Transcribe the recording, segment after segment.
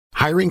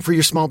Hiring for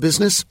your small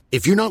business?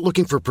 If you're not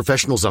looking for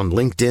professionals on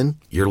LinkedIn,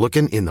 you're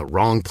looking in the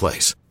wrong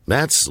place.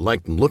 That's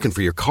like looking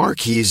for your car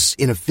keys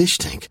in a fish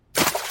tank.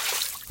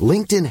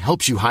 LinkedIn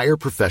helps you hire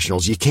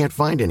professionals you can't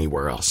find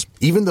anywhere else,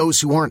 even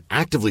those who aren't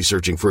actively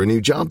searching for a new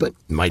job but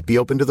might be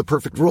open to the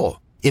perfect role.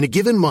 In a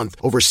given month,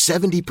 over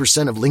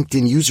 70% of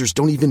LinkedIn users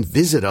don't even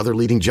visit other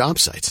leading job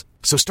sites.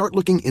 So start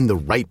looking in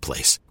the right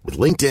place.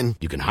 With LinkedIn,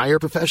 you can hire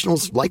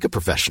professionals like a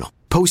professional.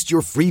 Post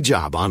your free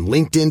job on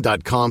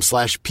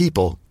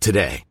linkedin.com/people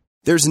today.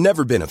 There's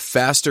never been a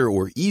faster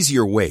or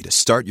easier way to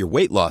start your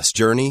weight loss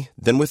journey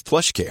than with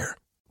PlushCare.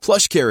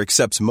 PlushCare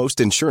accepts most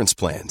insurance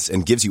plans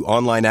and gives you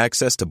online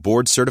access to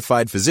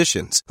board-certified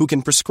physicians who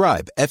can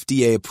prescribe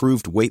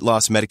FDA-approved weight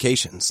loss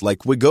medications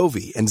like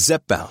Wegovy and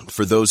Zepbound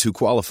for those who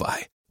qualify.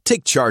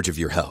 Take charge of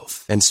your health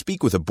and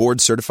speak with a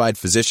board-certified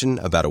physician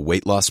about a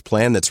weight loss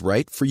plan that's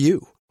right for you.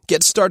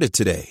 Get started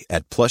today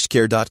at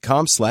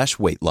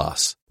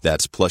plushcare.com/weightloss.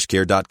 That's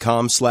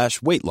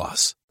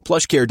plushcare.com/weightloss.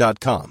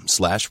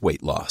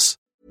 plushcare.com/weightloss.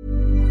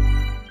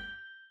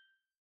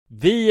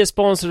 Vi är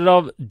sponsrade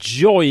av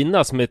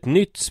Joina, som är ett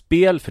nytt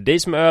spel för dig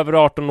som är över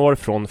 18 år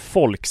från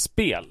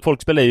Folkspel.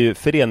 Folkspel är ju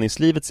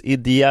föreningslivets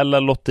ideella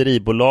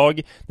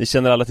lotteribolag. Ni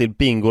känner alla till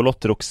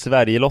Bingolotter och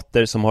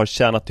Sverigelotter som har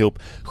tjänat ihop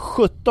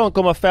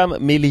 17,5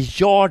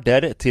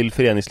 miljarder till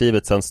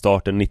föreningslivet sedan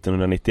starten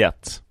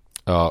 1991.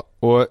 Ja,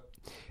 och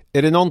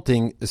är det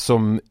någonting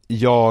som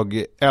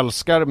jag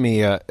älskar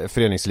med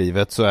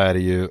föreningslivet så är det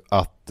ju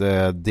att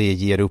det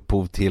ger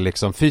upphov till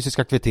liksom fysisk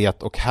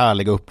aktivitet och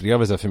härliga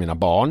upplevelser för mina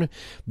barn.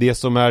 Det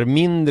som är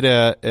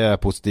mindre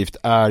positivt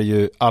är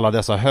ju alla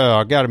dessa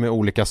högar med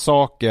olika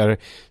saker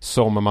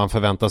som man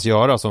förväntas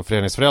göra som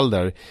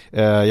föreningsförälder.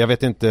 Jag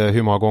vet inte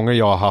hur många gånger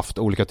jag har haft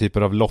olika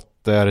typer av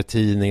lotter,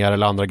 tidningar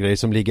eller andra grejer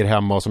som ligger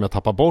hemma och som jag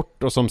tappar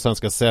bort och som sen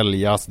ska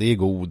säljas. Det är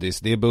godis,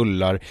 det är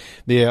bullar,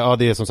 det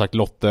är som sagt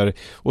lotter,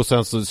 och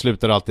sen så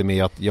slutar det alltid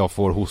med att jag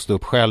får hosta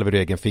upp själv ur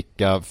egen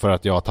ficka för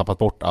att jag har tappat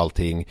bort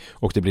allting,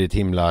 och det blir ett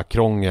himla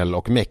krångel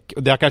och meck.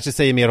 Och det kanske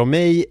säger mer om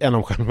mig än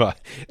om själva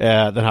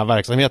den här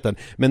verksamheten,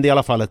 men det är i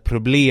alla fall ett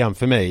problem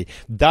för mig.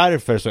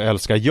 Därför så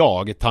älskar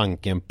jag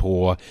tanken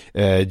på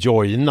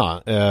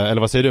Joina,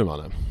 eller vad säger du,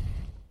 Manne?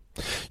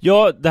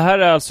 Ja, det här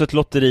är alltså ett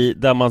lotteri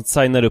där man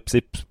signar upp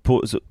sig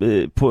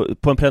på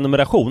en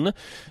prenumeration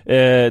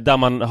där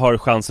man har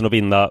chansen att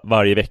vinna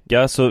varje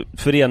vecka. Så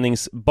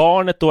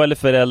föreningsbarnet då, eller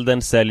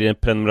föräldern, säljer en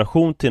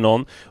prenumeration till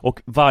någon, och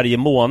varje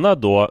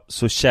månad då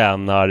så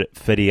tjänar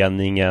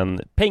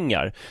föreningen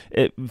pengar.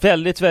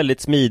 Väldigt,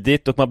 väldigt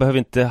smidigt, och man behöver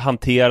inte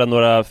hantera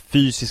några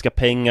fysiska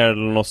pengar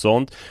eller något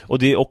sånt. Och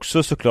det är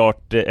också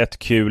såklart ett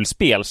kul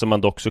spel som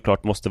man dock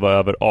såklart måste vara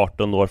över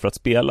 18 år för att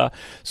spela.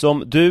 Så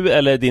om du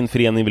eller din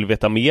förening vill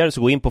veta mer,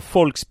 så gå in på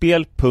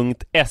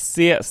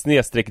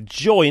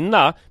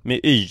folkspel.se/joina med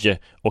y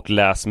och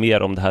läs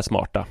mer om det här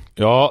smarta.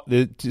 Ja,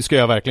 det ska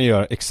jag verkligen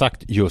göra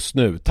exakt just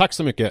nu. Tack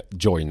så mycket,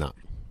 Joina.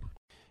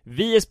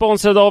 Vi är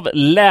sponsrade av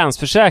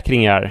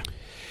Länsförsäkringar.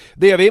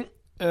 Det är vi.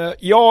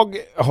 Jag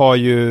har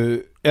ju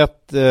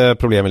ett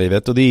problem i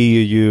livet, och det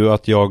är ju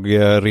att jag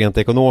rent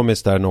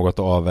ekonomiskt är något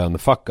av en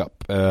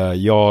fuck-up.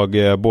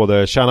 Jag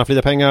både tjänar för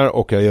lite pengar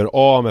och jag gör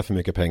av med för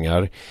mycket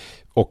pengar.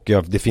 Och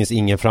det finns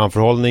ingen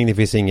framförhållning, det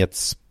finns inget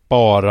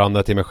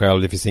sparande till mig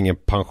själv, det finns ingen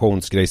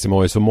pensionsgrej som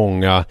är så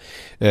många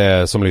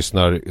som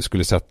lyssnar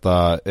skulle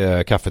sätta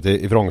kaffet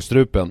i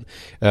vrångstrupen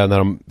när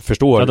de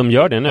förstår. Ja, de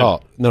gör det nu.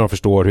 Ja, när de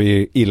förstår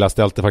hur illa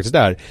ställt det faktiskt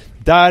är.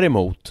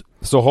 Däremot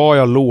så har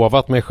jag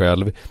lovat mig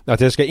själv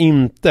att jag ska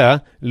inte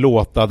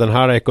låta den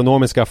här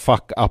ekonomiska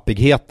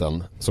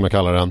fuck-uppigheten, som jag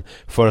kallar den,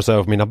 föras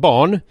över på mina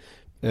barn.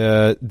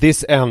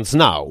 This ends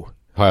now,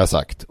 har jag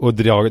sagt, och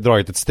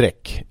dragit ett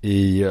streck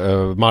i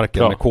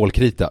marken med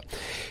kolkrita.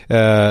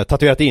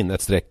 Tatuerat in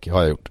ett streck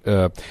har jag gjort.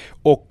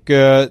 Och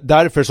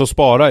därför så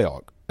sparar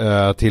jag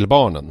till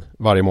barnen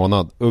varje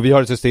månad. Och vi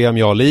har ett system,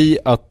 jag och Li,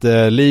 att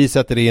Li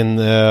sätter in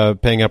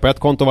pengar på ett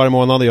konto varje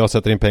månad och jag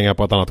sätter in pengar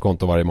på ett annat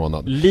konto varje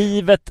månad.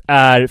 Livet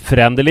är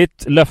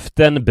föränderligt,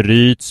 löften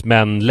bryts,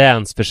 men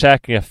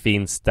Länsförsäkringar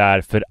finns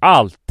där för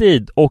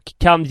alltid och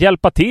kan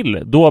hjälpa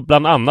till, då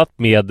bland annat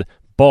med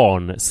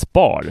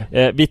barnspar.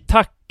 Vi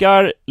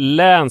tackar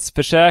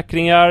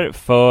Länsförsäkringar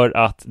för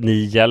att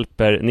ni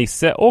hjälper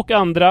Nisse och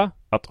andra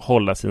att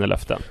hålla sina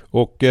löften.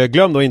 Och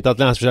glöm då inte att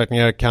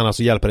Länsförsäkringar kan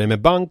alltså hjälpa dig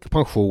med bank,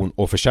 pension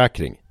och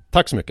försäkring.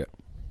 Tack så mycket.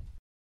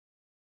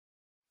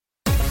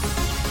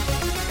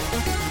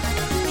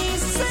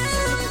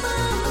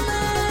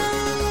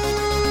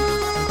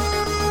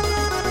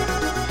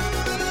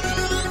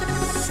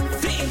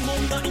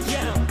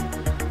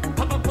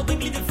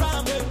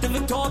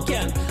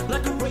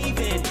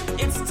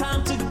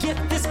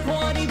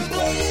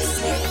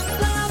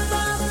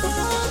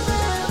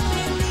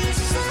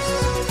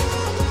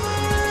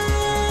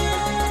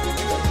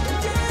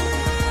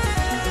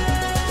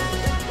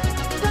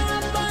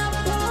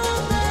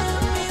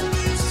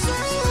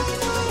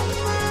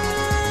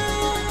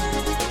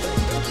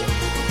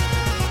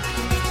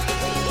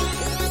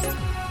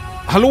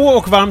 Hallå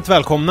och varmt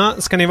välkomna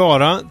ska ni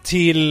vara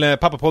till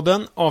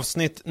Pappapodden,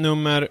 avsnitt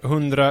nummer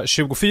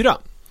 124.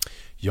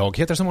 Jag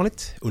heter som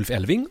vanligt Ulf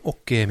Elving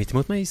och mitt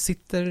emot mig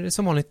sitter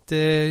som vanligt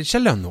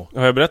Kjell Lönnå.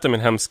 Har jag berättat min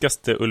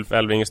hemskaste Ulf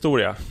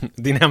Elving-historia?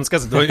 Din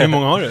hemskaste? Hur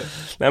många har du?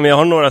 Nej, men jag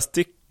har några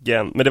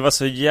stycken. Men det var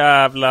så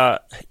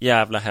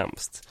jävla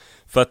hemskt.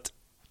 För att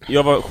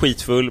jag var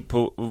skitfull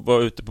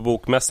var ute på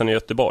bokmässan i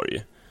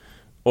Göteborg.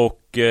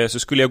 Och så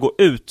skulle jag gå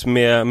ut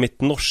med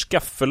mitt norska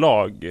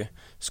förlag.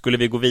 Skulle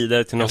vi gå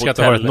vidare till något hotell. Jag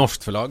ska inte ha ett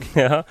norskt förlag.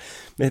 Ja,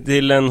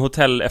 till en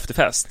hotell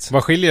efterfest.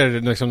 Vad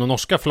skiljer liksom de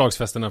norska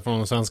förlagsfesterna från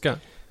de svenska?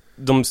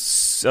 De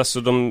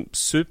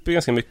super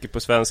ganska mycket på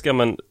svenska,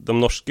 men de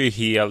norska är ju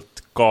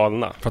helt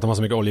galna. För att de har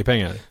så mycket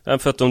oljepengar?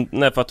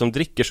 För att de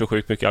dricker så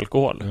sjukt mycket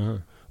alkohol.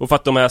 Och för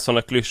att de är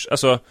såna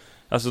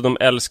alltså de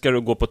älskar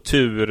att gå på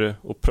tur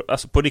och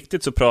alltså på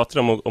riktigt så pratar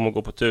de om att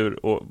gå på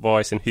tur och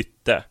vara i sin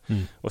hytte.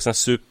 Och sen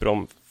super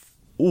de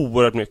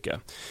oerhört mycket.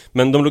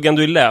 Men de låg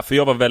ändå i lä, för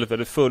jag var väldigt,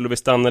 väldigt full och vi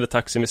stannade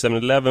taxin vid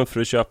 7-Eleven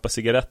för att köpa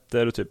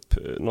cigaretter och typ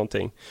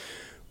någonting.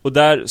 Och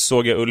där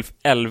såg jag Ulf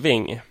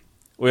Elving.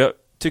 Och jag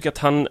tycker att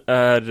han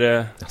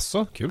är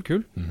Asså,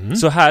 kul.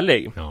 så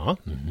härlig. Ja.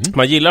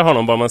 Man gillar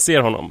honom bara man ser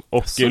honom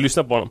och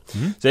lyssnar på honom.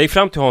 Så jag gick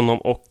fram till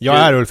honom och... Jag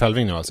är Ulf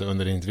Elving nu alltså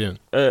under intervjun.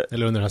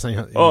 Eller under den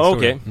här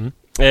okej.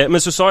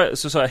 Men så sa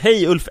jag,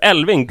 hej Ulf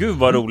Elving, gud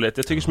vad roligt,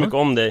 jag tycker så mycket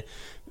om dig.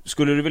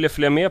 Skulle du vilja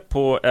följa med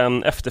på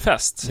en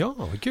efterfest? Ja,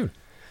 vad kul.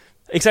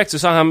 Exakt, så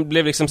sa han,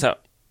 blev liksom så här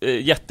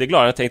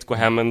jätteglad. Jag tänkte gå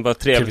hem, men var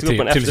trevligt att gå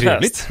på en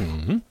efterfest.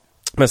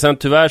 Men sen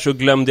tyvärr så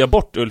glömde jag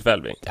bort Ulf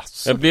Elving.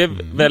 Jag blev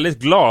väldigt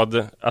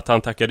glad att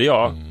han tackade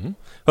ja.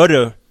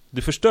 Hörru,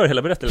 du förstör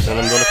hela berättelsen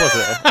om du håller på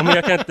sådär. Men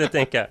jag kan inte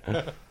tänka.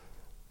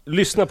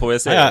 Lyssna på vad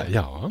jag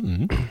säger.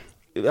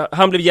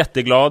 Han blev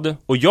jätteglad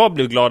och jag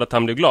blev glad att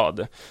han blev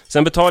glad.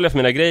 Sen betalade jag för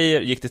mina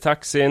grejer, gick till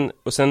taxin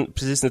och sen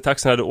precis när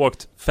taxin hade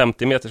åkt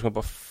 50 meter så kom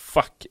jag på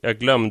fuck, jag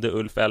glömde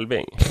Ulf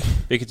Elving.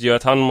 Vilket gör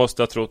att han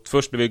måste ha trott,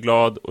 först blev jag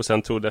glad och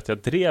sen trodde att jag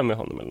drev med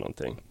honom eller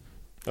någonting.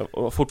 Jag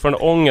har fortfarande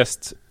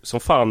ångest som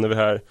fan över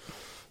det här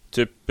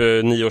typ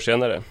 9 år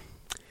senare.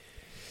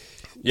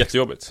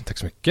 Jättejobbigt. Tack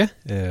så mycket.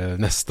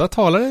 Nästa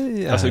talare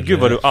är... Alltså gud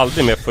vad du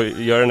aldrig med på att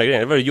göra den där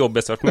grejen. Det var det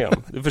jobbigaste jag varit med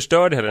om. Du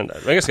förstörde hela den där.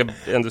 Det var ganska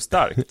ändå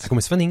starkt. Här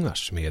kommer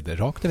Sven-Ingvars med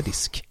Rakt över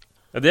disk.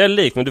 Ja, det är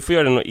likt, men du får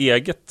göra något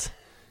eget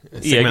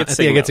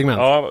segment.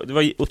 Ja, det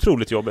var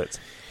otroligt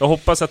jobbigt. Jag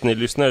hoppas att ni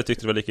lyssnare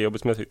tyckte det var lika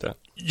jobbigt som jag tyckte.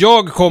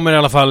 Jag kommer i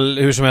alla fall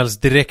hur som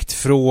helst direkt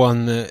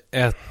från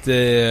ett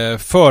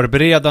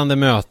förberedande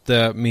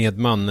möte med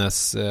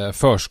Mannes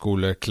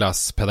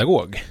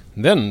förskoleklasspedagog.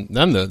 Den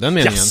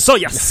meningen.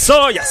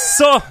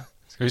 Jaså!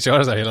 Ska vi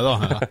köra så här hela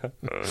dagen?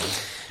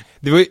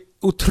 Det var ju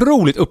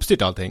otroligt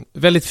uppstyrt allting.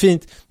 Väldigt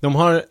fint. De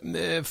har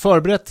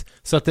förberett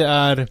så att det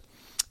är...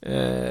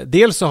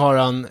 dels så har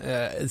han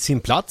sin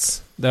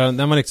plats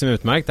där man liksom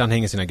utmärkt, där han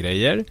hänger sina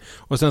grejer.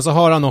 Och sen så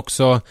har han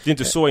också... Det är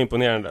inte så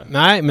imponerande.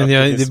 Nej, men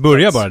det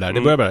börjar bara där.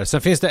 Det börjar bara där.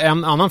 Sen finns det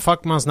en annan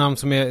fackmans namn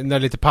som är där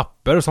lite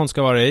papper och sånt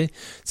ska vara i.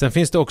 Sen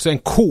finns det också en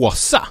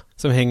kåsa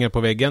som hänger på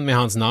väggen med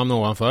hans namn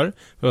ovanför.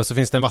 Och så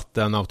finns det en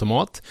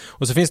vattenautomat.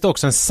 Och så finns det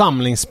också en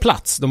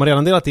samlingsplats. De har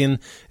redan delat in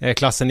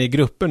klassen i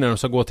grupper när de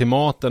ska gå till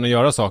maten och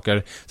göra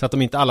saker. Så att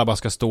de inte alla bara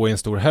ska stå i en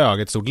stor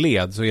hög, ett stort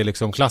led. Så är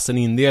liksom klassen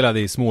indelad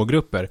i små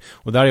grupper.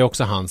 Och där är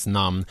också hans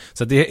namn.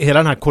 Så att hela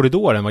den här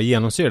korridoren var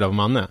genomsyrad av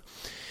Manne.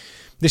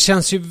 Det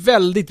känns ju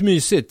väldigt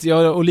mysigt.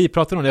 Jag och Li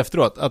pratade om det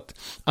efteråt.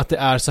 Att det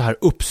är så här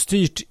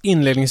uppstyrt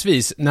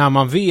inledningsvis. När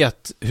man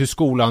vet hur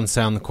skolan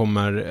sen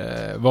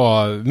kommer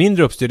vara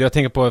mindre uppstyrd. Jag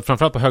tänker på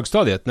framförallt på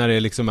högstadiet. När det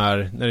liksom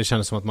när det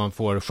känns som att man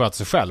får sköta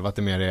sig själv. Att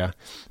det mer är...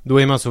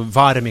 Då är man så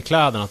varm i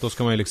kläderna. Att då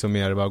ska man ju liksom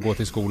mer bara gå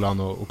till skolan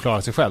och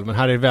klara sig själv. Men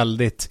här är det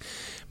väldigt...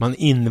 Man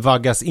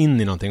invaggas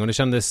in i någonting. Och det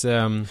kändes...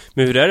 Men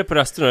hur är det på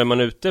resten? Är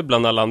man ute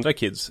bland alla andra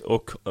kids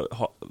och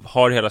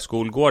har hela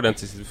skolgården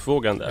till sitt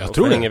förfogande? Jag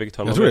tror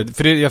det.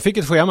 För jag fick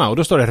ett schema och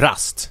då står det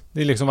rast.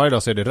 Det är liksom varje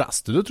dag så är det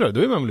rast. Och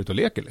då är man väl ute och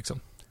leker liksom.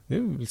 Det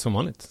är som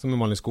vanligt, som en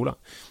vanlig skola.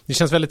 Det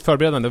känns väldigt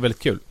förberedande och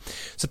väldigt kul.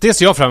 Så det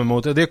ser jag fram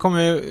emot. Och det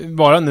kommer ju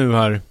vara nu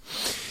här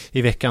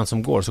i veckan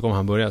som går, så kommer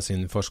han börja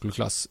sin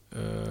förskoleklass.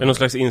 Är det någon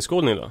slags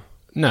inskolning då?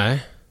 Nej.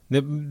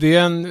 Det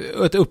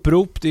är ett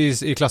upprop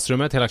i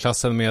klassrummet, hela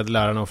klassen med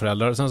lärarna och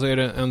föräldrar. Sen så är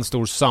det en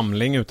stor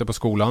samling ute på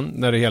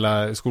skolan,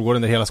 där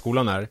skolgården där hela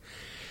skolan är.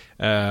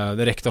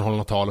 Där rektorn håller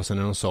något tal och sen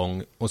är det någon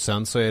sång. Och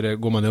sen så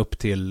går man upp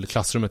till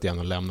klassrummet igen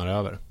och lämnar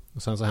över.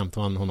 Och sen så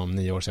hämtar man honom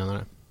 9 år senare.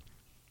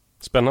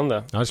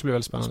 Spännande. Ja, det ska bli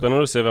väldigt spännande.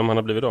 Spännande att se vem han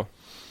har blivit då.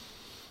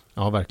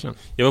 Ja, verkligen.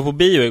 Jag var på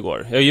bio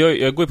igår.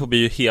 Jag går på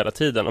bio hela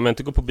tiden. Om jag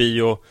inte går på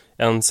bio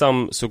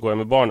ensam så går jag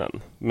med barnen.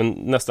 Men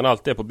nästan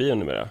alltid är jag på bio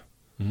numera.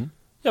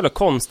 Jävla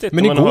konstigt.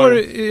 Men igår,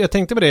 jag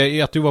tänkte på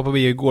det, att du var på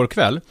bio igår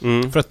kväll.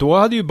 För att då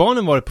hade ju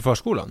barnen varit på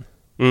förskolan.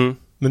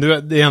 Men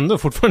det är ändå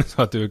fortfarande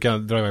så att du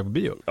kan dra iväg på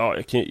bio.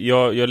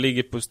 Ja, jag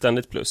ligger på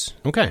ständigt plus.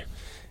 Okej.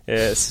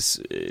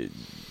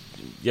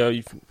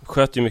 Jag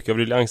sköter ju mycket av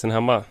ruljangsen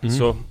hemma.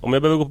 Så om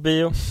jag behöver gå på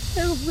bio,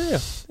 jag går på bio.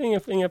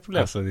 Inga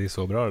problem. Alltså det är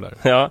så bra det där.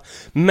 Ja,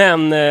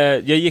 men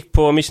jag gick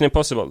på Mission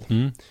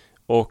Impossible.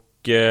 Och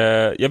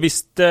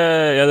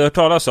jag hade hört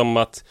talas om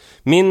att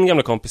min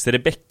gamla kompis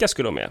Rebecca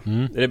skulle vara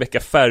med. Rebecca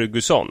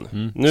Ferguson.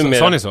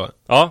 Sa ni så?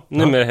 Ja,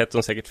 numera heter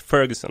hon säkert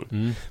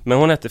Ferguson. Men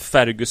hon hette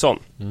Ferguson.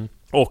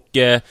 Och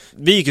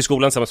vi gick i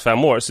skolan tillsammans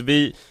 5 år, så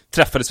vi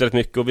träffades väldigt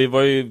mycket och vi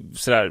var ju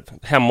sådär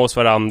hemma hos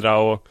varandra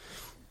och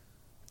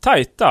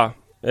tajta,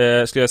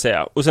 skulle jag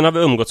säga. Och sen har vi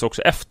umgåtts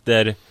också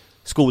efter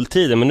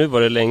skoltiden, men nu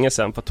var det länge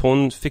sedan för att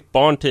hon fick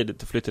barn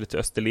tidigt och flyttade till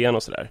Österlen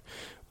och sådär.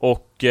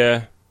 Och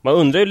man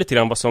undrar ju lite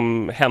grann vad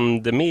som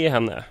hände med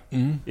henne.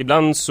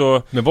 Ibland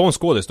så... Men var hon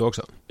skådis då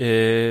också?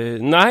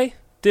 Nej,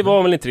 det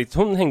var väl inte riktigt.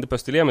 Hon hängde på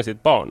Österlen med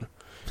sitt barn.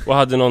 Och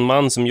hade någon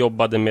man som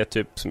jobbade med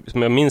typ,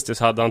 som jag minns det,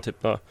 så hade han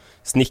typ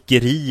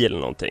snickeri eller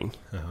någonting.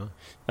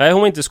 Nej,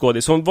 hon var inte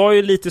skådis. Hon var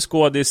ju lite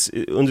skådis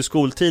under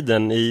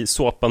skoltiden i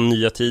såpan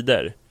Nya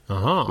Tider.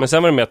 Men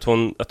sen var det med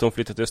att hon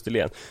flyttade till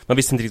Österlen. Man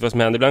visste inte riktigt vad som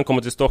hände. Ibland kom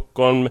hon till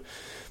Stockholm.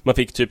 Man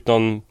fick typ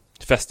någon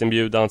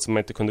festinbjudan som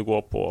man inte kunde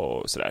gå på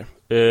och sådär.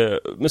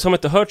 Men så har man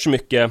inte hört så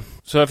mycket,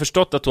 så har jag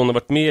förstått att hon har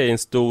varit med i en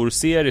stor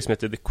serie som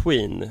heter The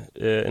Queen,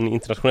 en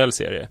internationell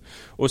serie.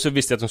 Och så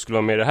visste jag att hon skulle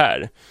vara med i det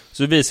här.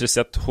 Så visade det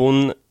sig att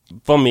hon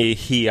var med i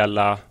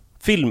hela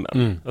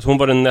filmen. Att hon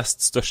var den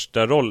näst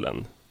största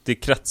rollen. Det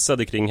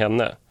kretsade kring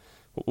henne.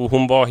 Och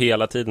hon var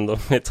hela tiden då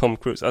med Tom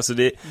Cruise. Alltså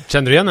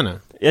Kände du igen henne?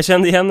 Jag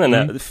kände igen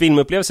henne.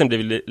 Filmupplevelsen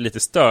blev lite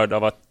störd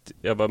av att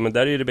jag bara, men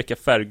där är ju Rebecca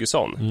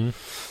Ferguson.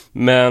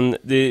 Men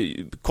det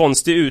är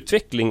konstig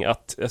utveckling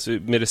att, alltså,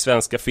 med det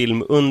svenska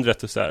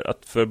filmundret och så här, att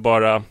för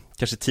bara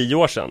kanske 10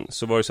 år sedan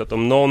så var det så att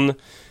om någon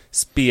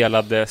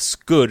spelade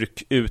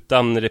skurk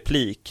utan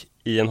replik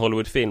i en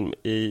Hollywoodfilm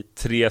i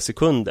 3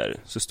 sekunder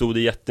så stod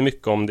det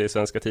jättemycket om det i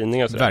svenska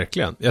tidningar. Så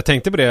verkligen. Jag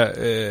tänkte på det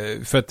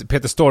för att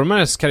Peter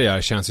Stormares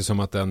karriär känns ju som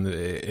att den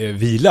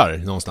vilar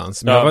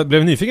någonstans. Men jag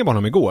blev nyfiken på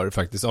honom igår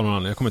faktiskt av någon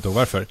annan. Jag kommer inte ihåg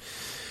varför.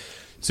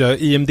 Så jag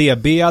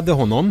IMDb-ade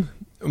honom.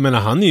 Men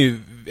han är ju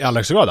i allra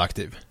högsta grad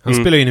aktiv. Han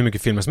spelar in hur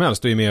mycket filmer som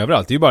helst och är med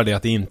överallt. Det är ju bara det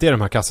att det inte är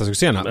de här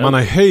kassasuccéerna. Man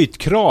har höjt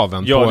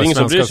kraven på det är ingen svenska...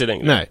 som bryr sig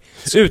längre. Nej.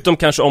 Utom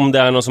kanske om det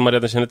är någon som man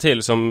redan känner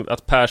till, som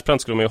att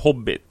Persbrandt skulle vara med i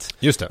Hobbit.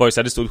 Just det. Var ju så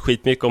här, det stod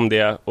skitmycket om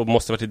det och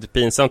måste varit lite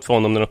pinsamt för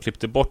honom när de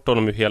klippte bort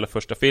honom ur hela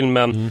första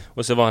filmen.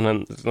 Och så var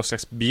han någon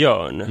slags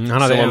björn.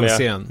 Han hade en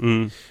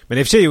scen. Men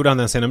i och för sig gjorde han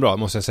den scenen bra,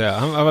 måste jag säga.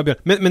 Han var björn.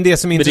 Men det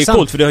som är intressant... Men det är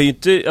coolt, för det har ju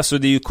inte... Alltså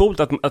det är ju coolt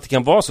att det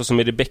kan vara så som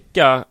i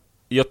Rebecca.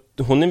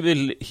 Hon är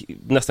väl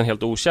nästan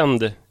helt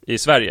okänd i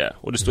Sverige.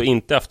 Och det står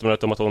inte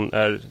Aftonbladet om att hon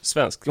är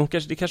svensk.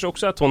 Det kanske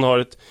också att hon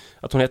har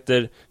att hon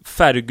heter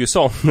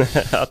Ferguson.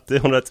 Att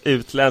hon har ett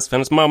utländskt. För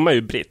hennes mamma är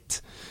ju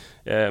britt.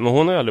 Men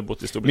hon har ju aldrig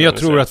bott i Storbritannien.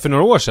 Men jag tror att för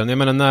några år sedan, jag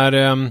menar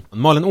när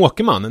Malin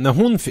Åkerman, när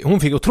hon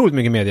fick otroligt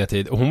mycket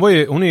mediatid, och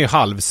hon är ju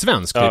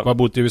halvsvensk, typ, har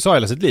bott i USA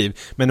hela sitt liv,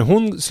 men när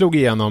hon slog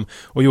igenom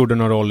och gjorde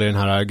någon roll i den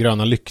här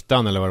Gröna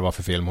lyktan eller vad det var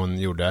för film hon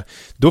gjorde,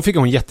 då fick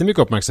hon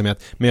jättemycket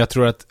uppmärksamhet. Men jag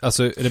tror att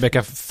alltså,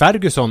 Rebecca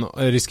Ferguson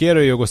riskerar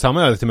ju att gå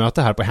samma öde till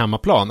möte här på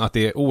hemmaplan, att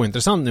det är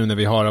ointressant nu när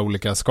vi har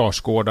olika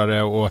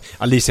Skarsgårdare och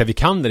Alicia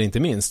Vikander inte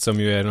minst, som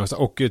ju är någonstans,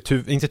 och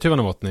inte Tuva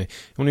Novotny,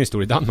 hon är ju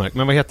stor i Danmark,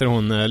 men vad heter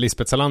hon,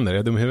 Lisbeth Salander, är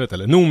jag dum i huvudet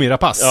eller? Noomi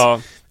Rapace.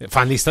 Ja.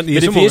 Fan, listan, det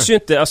är så finns ju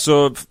inte,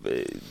 alltså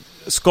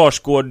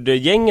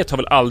Skarsgård-gänget har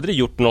väl aldrig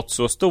gjort något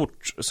så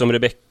stort som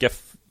Rebecca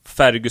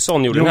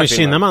Ferguson gjorde den här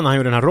filmen. Kinnaman, han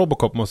gjorde den här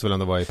Robocop, måste väl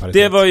ändå vara i paritet.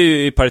 Det var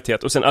ju i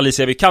paritet. Och sen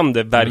Alicia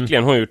Vikander,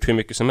 verkligen, hon har gjort hur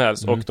mycket som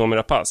helst. Och Noomi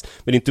Rapace.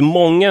 Men det är inte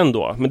många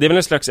ändå. Men det är väl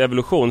en slags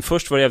evolution.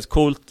 Först var det jävligt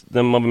coolt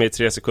när man var med i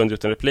 3 sekunder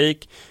utan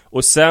replik.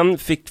 Och sen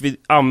fick vi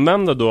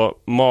använda då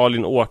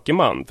Malin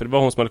Åkerman. För det var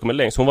hon som hade kommit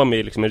längst. Hon var med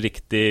i liksom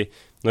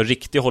någon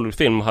riktig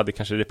Hollywoodfilm och hade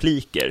kanske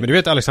repliker. Men du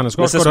vet, Alexander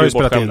Skarsgård har ju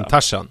spelat in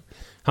Tarzan.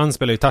 Han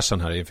spelar ju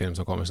Tarzan här i en film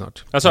som kommer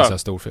snart. Alltså, en sån här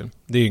stor film.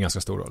 Det är ju en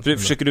ganska stor roll.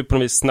 Försöker du på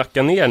något vis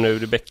snacka ner nu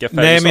Rebecca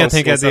Fergusons? Nej, men jag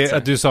tänker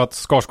att du sa att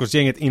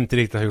Skarsgårdsgänget inte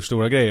riktigt har gjort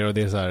stora grejer och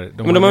det är så här,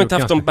 men de har inte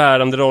haft de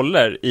bärande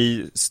roller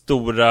i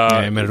stora...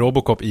 Nej, men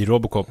Robocop i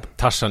Robocop,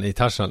 Tarzan i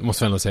Tarzan,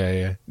 måste jag ändå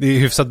säga det är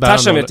hyfsat bärande.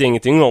 Tarzan vet jag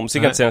ingenting om, så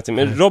jag kan inte säga någonting.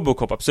 Men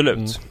Robocop,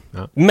 absolut.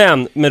 Ja.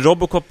 Men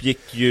Robocop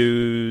gick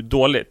ju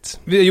dåligt.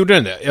 Gjorde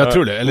den det? Jag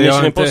tror det. Eller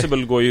Mission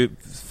Impossible går ju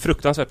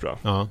fruktansvärt bra.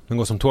 Ja, den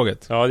går som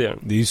tåget. Ja, det gör den.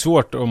 Det är ju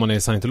svårt om man är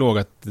scientolog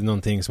att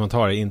någonting som man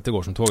tar inte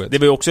går som tåget. Det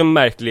var ju också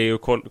märkligt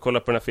att kolla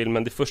på den här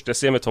filmen. Det första jag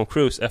ser med Tom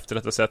Cruise efter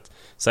att ha sett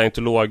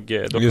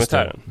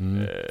Scientolog-dokumentären.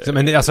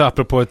 Men alltså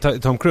apropå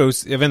Tom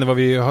Cruise, jag vet inte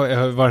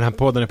var den här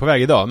podden är på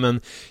väg idag,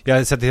 men jag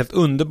har sett ett helt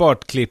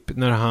underbart klipp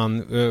när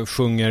han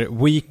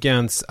sjunger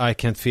Weekends I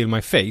Can't Feel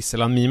My Face,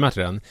 eller han mimar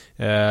till den.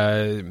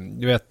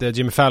 Du vet,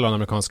 Jimmy Fallon,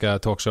 amerikanska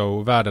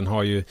talkshow-världen,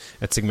 har ju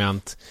ett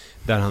segment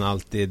där han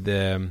alltid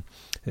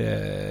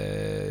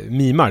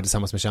mimar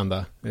tillsammans med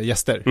kända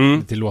gäster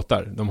till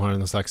låtar. De har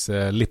någon slags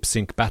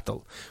lip-sync battle.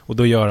 Och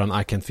då gör han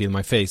I Can't Feel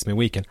My Face med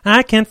Weekend. I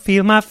can't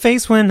feel my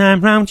face when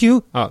I'm around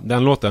you. Ja,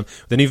 den låten.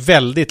 Den är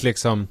väldigt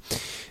liksom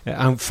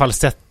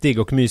falsettig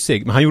och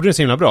mysig. Men han gjorde den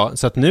så himla bra.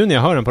 Så att nu när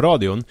jag hör den på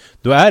radion,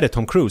 då är det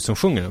Tom Cruise som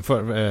sjunger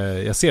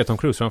den. Jag ser Tom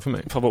Cruise framför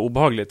mig. Fan vad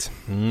obehagligt.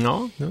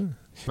 Ja.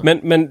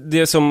 Men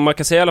det som man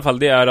kan säga i alla fall,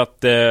 det är att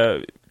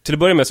till att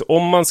börja med, så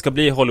om man ska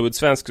bli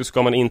Hollywood-svensk så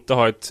ska man inte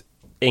ha ett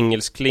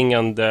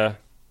engelskklingande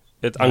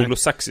ett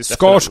anglosaxiskt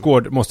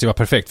Skarsgård måste ju vara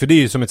perfekt, för det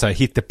är ju som ett så här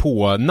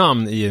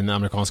hittepå-namn i en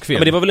amerikansk film. Ja,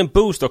 men det var väl en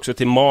boost också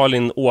till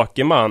Malin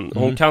Åkerman.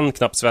 Hon kan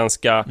knappt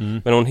svenska,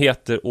 men hon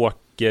heter Åkerman.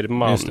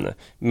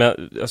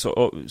 Men alltså,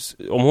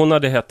 om hon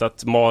hade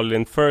hetat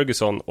Malin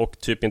Ferguson och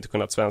typ inte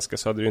kunnat svenska,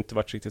 så hade det ju inte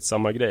varit riktigt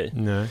samma grej.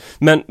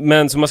 Nej.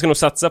 Men så man ska nog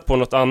satsa på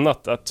något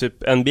annat. Att typ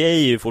NBA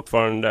är ju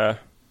fortfarande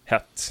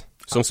hett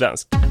som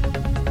svensk.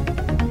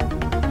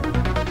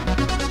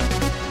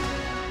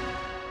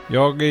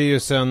 Jag är ju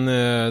sedan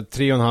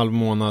 3,5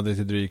 månader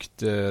till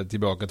drygt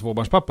tillbaka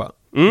tvåbarnspappa.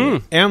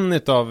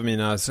 En av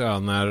mina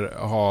söner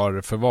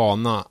har för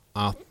vana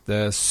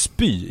att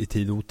spy i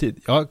tid och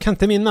otid. Jag kan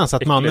inte minnas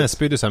att Manne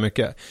spydde så här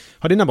mycket.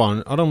 Har dina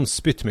barn, har de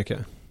spytt mycket?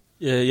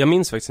 Jag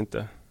minns faktiskt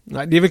inte.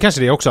 Nej, det är väl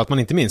kanske det också, att man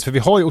inte minns. För vi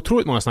har ju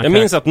otroligt många såna här. Jag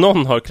minns att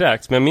någon har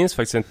kräkts, men jag minns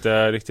faktiskt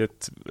inte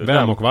riktigt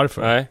vem och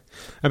varför. Nej.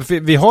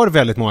 Vi har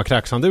väldigt många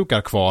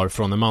kräkshanddukar kvar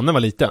från när Manne var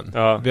liten.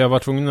 Ja. Vi har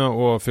varit tvungna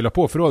att fylla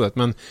på förrådet,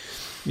 men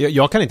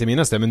jag kan inte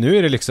minnas det. Men nu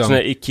är det liksom sån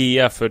här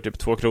Ikea för typ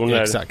 2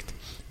 kronor. Exakt.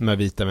 De här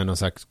vita med någon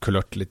slags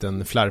kulört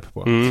liten flärp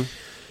på.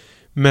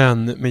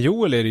 Men med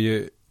Joel är det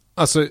ju,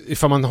 alltså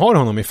ifall man har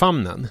honom i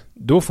famnen,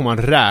 då får man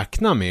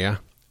räkna med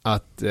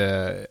att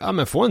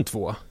men få en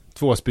två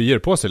spyor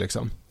på sig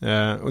liksom.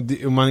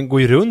 Och man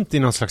går ju runt i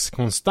någon slags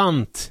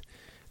konstant,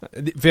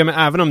 för jag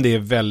menar, även om det är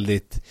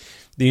väldigt,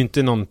 det är ju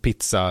inte någon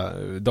pizza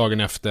dagen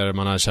efter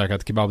man har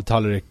käkat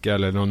kebabtallrik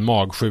eller någon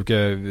magsjuka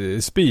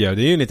spya.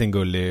 Det är ju en liten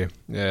gullig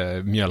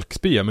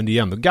mjölkspya, men det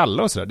är ändå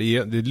galla och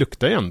sådär. Det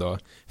luktar ju ändå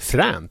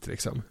fränt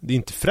liksom. Det är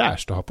inte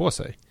fräscht att ha på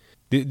sig.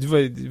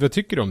 Vad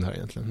tycker du om det här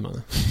egentligen,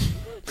 Manne?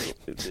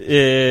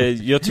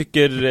 Jag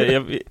tycker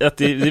att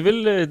det är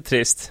väl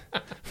trist.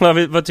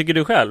 Vad tycker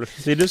du själv?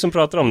 Det är du som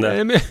pratar om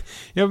det. Men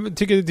jag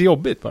tycker det är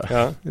jobbigt bara.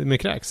 Ja.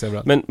 Med kräks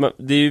överallt. Men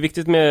det är ju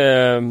viktigt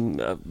med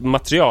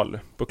material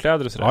på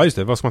kläder och sådär. Ja, just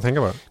det. Vad ska man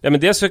tänka på? Ja, men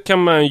dels så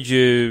kan man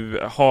ju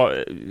ha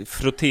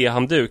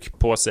frottéhandduk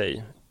på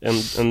sig.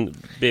 En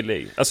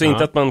billig. Alltså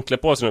inte att man klär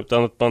på sig,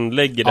 utan att man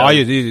lägger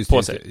den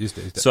på sig. Just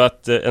det. Så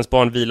att ens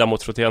barn vilar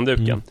mot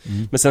frottéhandduken.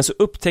 Men sen så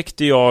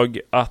upptäckte jag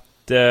att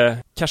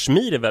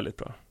kashmir är väldigt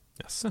bra.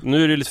 Jaså.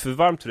 Nu är det lite för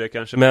varmt för det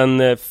kanske,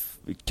 men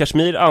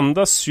kashmir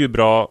andas ju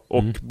bra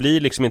och blir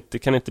liksom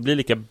kan inte bli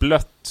lika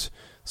blött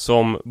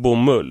som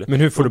bomull. Men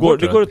hur får du bort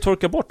det? Det går att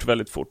torka bort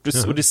väldigt fort.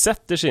 Och det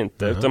sätter sig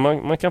inte, utan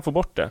man kan få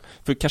bort det.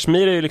 För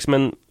kashmir är ju liksom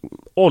en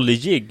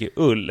oljig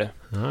ull.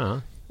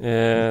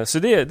 Så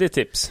det är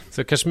tips.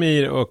 Så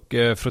kashmir och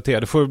frotté.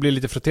 Det får bli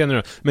lite frotté nu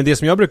då. Men det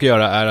som jag brukar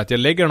göra är att jag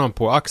lägger honom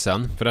på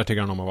axeln, för där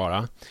tycker han om att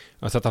vara.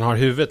 Alltså att han har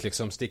huvudet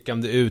liksom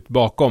stickande ut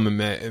bakom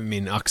med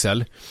min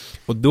axel.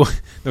 Och då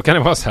kan det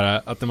vara så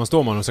här att när man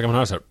står med honom så kan man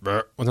höra så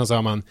här, och sen så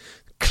har man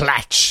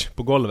klatsch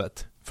på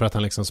golvet. För att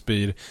han liksom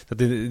spyr. Så att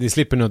det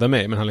slipper nudda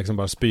mig, men han liksom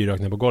bara spyr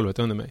rakt ner på golvet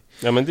under mig.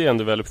 Ja, men det är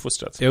ändå väldigt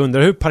uppfostrat. Jag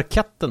undrar hur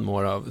parketten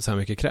mår av så här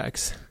mycket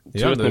kräks.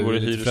 Jag tror att man går i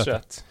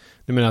hyresrätt.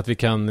 Du menar att vi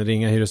kan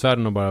ringa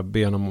hyresvärden och bara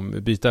be honom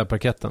byta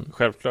parketten?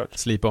 Självklart.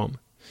 Slipa om.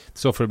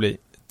 Så får det bli.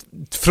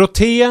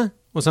 Frotté,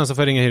 och sen så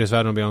får jag ringa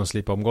hyresvärden och be honom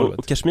slipa om golvet.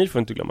 Och kashmir får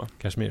inte glömma.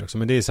 Kashmir också,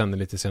 men det är sen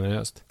lite senare i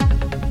höst.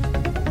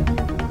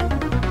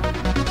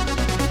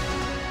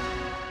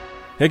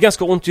 Jag har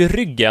ganska ont i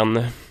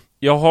ryggen.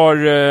 Jag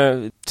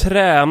har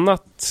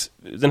tränat.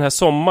 Den här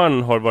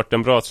sommaren har varit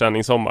en bra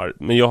träningssommar.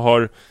 Men jag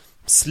har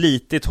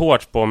slitit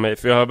hårt på mig.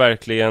 För jag har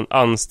verkligen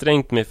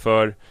ansträngt mig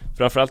för,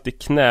 framförallt i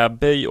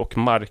knäböj och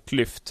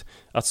marklyft,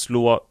 att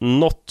slå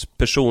något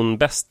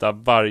personbästa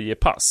varje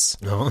pass.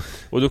 Ja.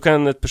 Och då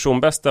kan ett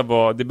personbästa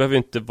vara, det behöver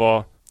inte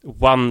vara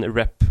one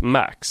rep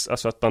max,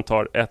 alltså att man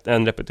tar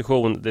en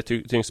repetition, det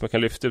tyngst man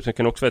kan lyfta ut. Det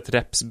kan också vara ett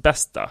reps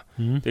bästa.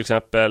 Till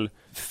exempel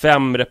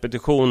 5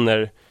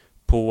 repetitioner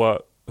på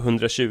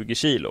 120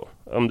 kilo,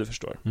 om du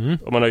förstår.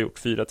 Om man har gjort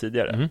 4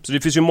 tidigare. Så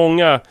det finns ju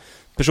många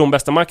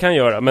personbästa man kan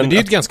göra. Men det är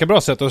ju ett ganska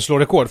bra sätt att slå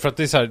rekord, för att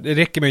det är så här, det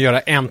räcker med att göra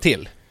en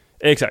till.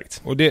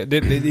 Exakt. Och det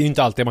är ju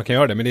inte alltid man kan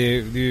göra det, men det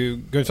är ju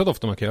ganska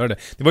ofta man kan göra det.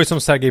 Det var ju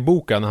som Sergej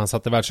Buka när han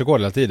satte världsrekord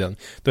hela tiden.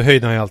 Då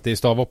höjde han ju alltid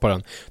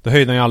stavhopparen. Då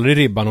höjde han ju aldrig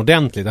ribban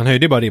ordentligt. Han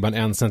höjde bara ribban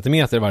 1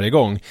 centimeter varje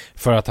gång.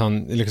 För att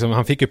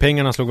han fick ju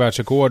pengarna, han slog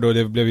världsrekord och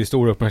det blev ju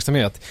stor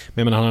uppmärksamhet.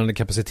 Men han hade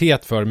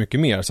kapacitet för mycket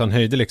mer. Så han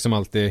höjde liksom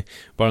alltid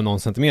bara någon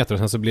centimeter. Och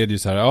sen så blev det ju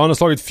så här, han har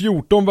slagit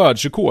 14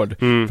 världsrekord.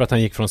 För att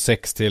han gick från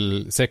 6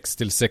 till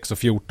 6 och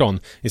 14.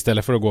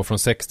 Istället för att gå från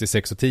 6 till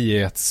 6 och 10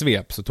 i ett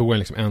svep. Så tog han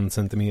liksom 1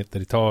 centimeter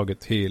i taget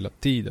hela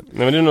tiden.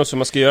 Nej, men det är något som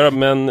man ska göra,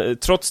 men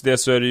trots det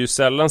så är det ju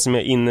sällan som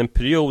jag är inne i en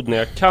period när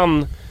jag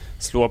kan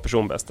slå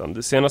personbästan.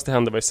 Det senaste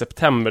hände var i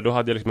september, då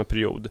hade jag liksom en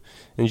period,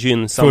 en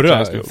gynnsam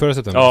förra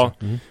september. Ja,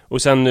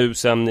 och sen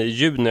i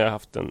juni har jag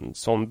haft en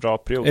sån bra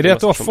period. Är det att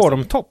du har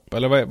formtopp?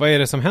 Eller vad är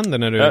det som händer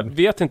när du... Jag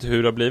vet inte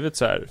hur det har blivit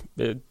så här.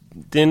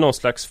 Det är någon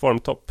slags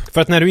formtopp.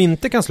 För att när du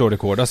inte kan slå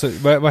rekord, alltså,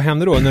 vad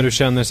händer då när du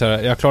känner så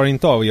här, jag klarar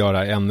inte av att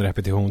göra en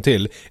repetition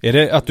till? Är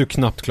det att du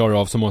knappt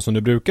klarar av så många som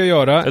du brukar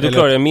göra? Ja, då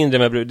klarar jag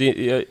mindre än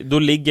då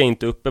ligger jag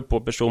inte uppe på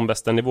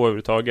personbästa nivå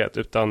överhuvudtaget,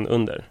 utan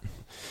under.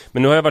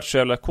 Men nu har jag varit så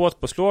jävla kåt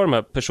på att slå de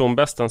här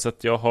personbästan, så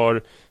att jag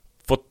har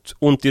fått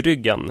ont i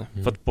ryggen.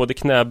 För att både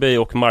knäböj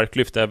och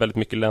marklyft är väldigt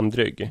mycket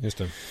ländrygg. Just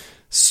det.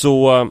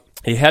 Så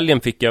i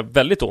helgen fick jag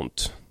väldigt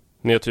ont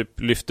när jag typ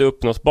lyfte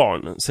upp något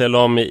barn. Så jag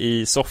la mig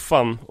i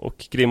soffan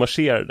och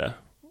grimaserade.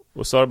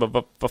 Och Sara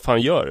bara, vad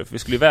fan gör du? För vi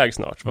skulle iväg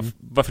snart.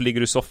 Varför ligger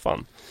du i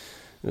soffan?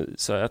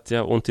 Så att jag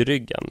har ont i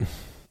ryggen.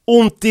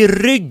 Ont i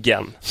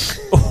ryggen?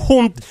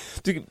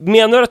 Du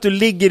menar att du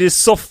ligger i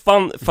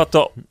soffan för att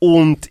ha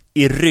ont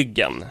i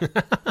ryggen?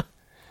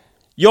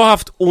 Jag har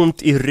haft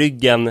ont i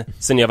ryggen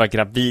sedan jag var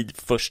gravid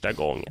första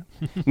gången.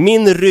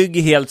 Min rygg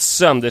är helt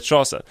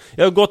söndertrasad.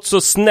 Jag har gått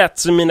så snett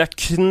så mina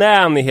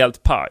knän är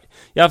helt paj.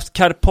 Jag har haft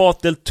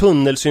carpal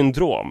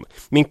tunnelsyndrom.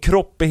 Min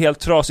kropp är helt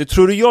trasig.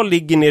 Tror du jag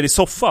ligger ner i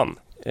soffan?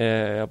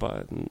 Jag bara,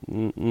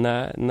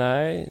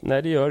 nej,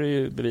 det gör det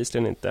ju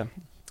bevisligen inte.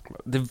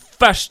 Det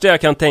värsta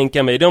jag kan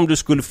tänka mig, det är om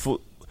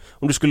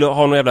du skulle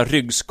ha någon jävla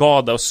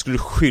ryggskada och så skulle du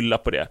skylla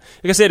på det.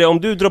 Jag kan säga det,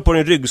 om du drar på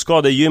din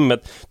ryggskada i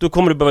gymmet, då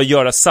kommer du behöva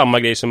göra samma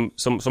grej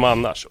som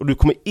annars. Och du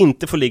kommer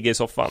inte få ligga i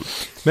soffan.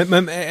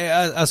 Men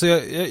alltså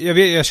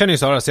jag känner ju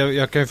Sara, så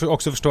jag kan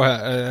också förstå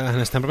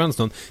hennes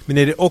temperamentstånd. Men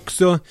är det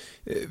också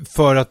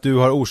för att du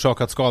har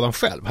orsakat skadan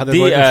själv?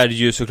 Det är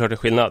ju såklart en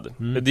skillnad.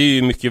 Det är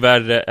ju mycket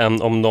värre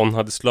än om någon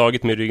hade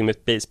slagit mig i ryggen med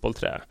ett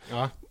baseballträ.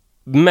 Ja.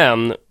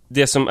 Men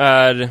det som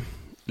är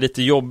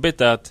lite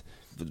jobbigt är att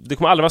det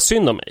kommer aldrig vara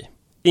synd om mig.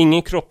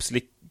 Ingen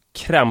kroppslig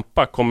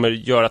krämpa kommer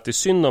göra att det är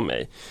synd om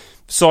mig.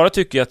 Sara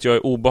tycker att jag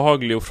är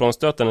obehaglig och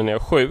frånstötande när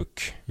jag är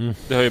sjuk.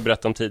 Det har jag ju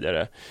berättat om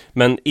tidigare.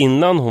 Men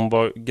innan hon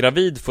var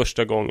gravid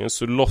första gången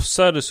så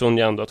låtsades hon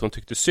ju ändå att hon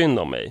tyckte synd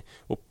om mig.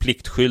 Och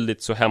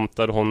pliktskyldigt så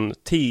hämtade hon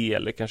te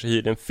eller kanske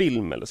hyrde en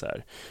film eller så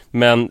här.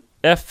 Men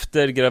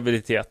efter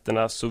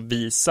graviditeterna så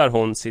visar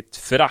hon sitt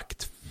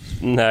förakt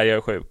när jag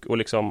är sjuk och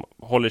liksom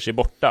håller sig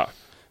borta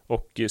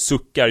och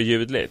suckar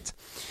ljudligt.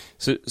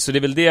 Så det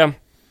är väl det.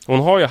 Hon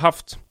har ju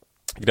haft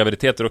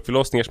graviditeter och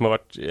förlossningar som har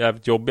varit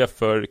jävligt jobbiga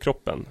för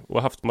kroppen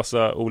och haft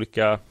massa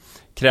olika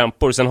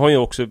krämpor. Sen har ju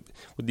också,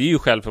 och det är ju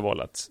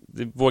självförvållat,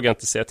 det vågar jag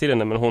inte säga till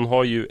henne, men hon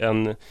har ju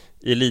en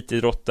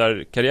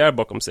elitidrottarkarriär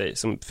bakom sig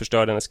som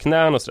förstör hennes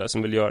knän och sådär,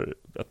 som vill göra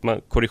att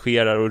man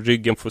korrigerar och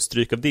ryggen får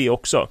stryk av det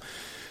också.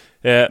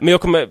 Men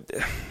jag kommer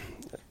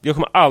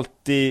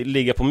alltid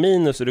ligga på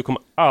minus och det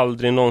kommer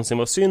aldrig någonsin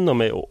vara synd om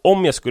mig. Och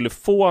om jag skulle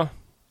få,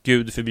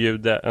 Gud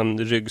förbjude,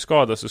 en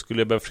ryggskada så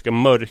skulle jag behöva försöka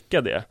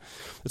mörka det.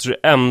 Jag tror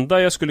det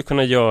enda jag skulle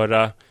kunna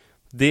göra,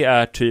 det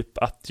är typ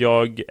att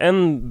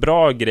en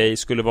bra grej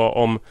skulle vara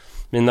om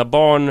mina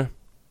barn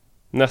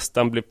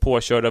nästan blev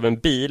påkörda av en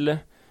bil,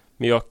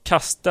 men jag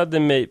kastade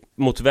mig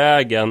mot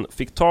vägen,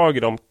 fick tag i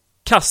dem,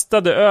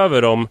 kastade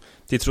över dem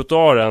till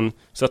trottoaren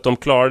så att de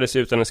klarade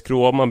sig utan en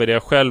skråma, med det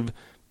jag själv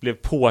blev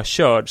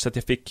påkörd så att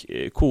jag fick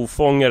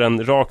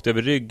kofångaren rakt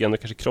över ryggen och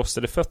kanske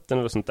krossade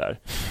fötterna eller sånt där.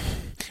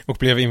 Och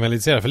blev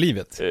invalidiserad för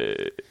livet?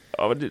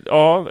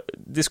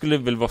 Det skulle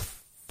väl vara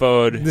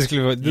för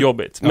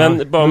jobbigt.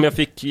 Men bara om jag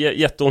fick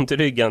jätteont i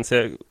ryggen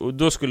och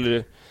då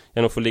skulle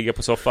jag nog få ligga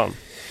på soffan.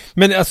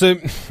 Men alltså,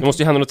 det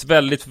måste ju hända något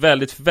väldigt,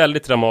 väldigt,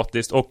 väldigt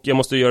dramatiskt, och jag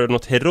måste göra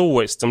något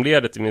heroiskt som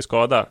leder till min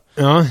skada.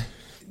 Ja,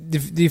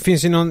 det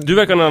finns ju någon... Du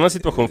verkar ha en annan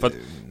situation, för att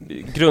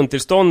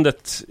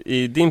grundtillståndet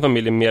i din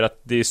familj är mer att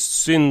det är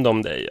synd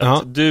om dig.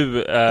 Att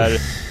du är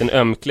den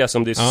ömkliga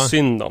som det är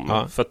synd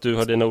om. För att du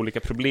har dina olika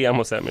problem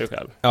och så med dig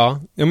själv.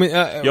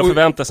 Jag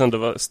förväntas ändå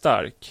vara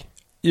stark.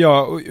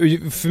 Ja, och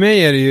för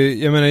mig är det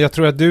ju, jag menar, jag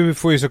tror att du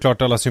får ju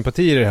såklart alla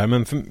sympatier i det här,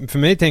 men för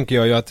mig tänker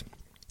jag ju att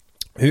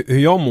hur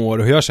jag mår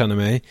och hur jag känner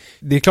mig,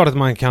 det är klart att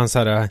man kan så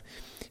här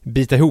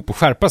bita ihop och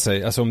skärpa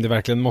sig, alltså om det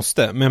verkligen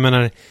måste. Men jag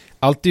menar,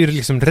 allt är ju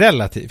liksom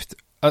relativt.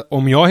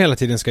 Om jag hela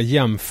tiden ska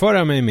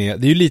jämföra mig med,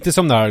 det är ju lite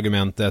som det här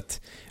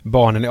argumentet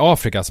barnen i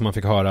Afrika som man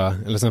fick höra,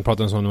 eller som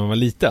pratade om när man var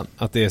liten,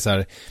 att det är så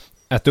här,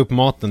 äta upp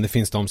maten, det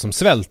finns de som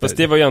svälter. Fast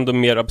det var ju ändå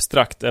mer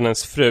abstrakt än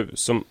ens fru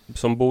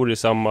som bor i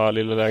samma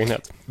lilla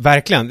lägenhet.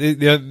 Verkligen,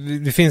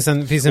 det finns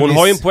en hon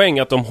har ju en poäng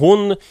att om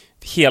hon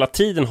hela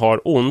tiden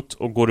har ont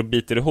och går och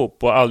biter ihop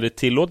och aldrig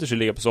tillåter sig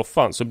ligga på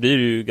soffan, så blir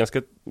det ju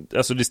ganska,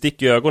 alltså det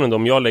sticker i ögonen då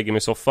om jag lägger mig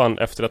i soffan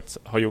efter att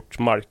ha gjort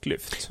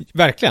marklyft.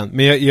 Verkligen,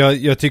 men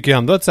jag tycker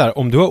ändå att så här,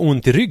 om du har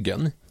ont i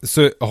ryggen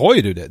så har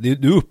ju du det,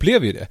 du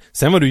upplever ju det.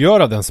 Sen vad du gör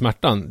av den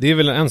smärtan, det är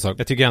väl en sak.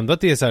 Jag tycker ändå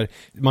att det är så här,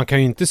 man kan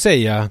ju inte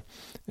säga,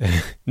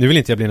 nu vill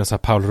inte jag bli någon sån här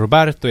Paolo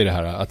Roberto i det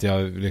här, att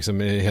jag liksom,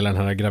 hela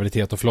den här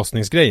graviditet och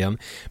förlossningsgrejen,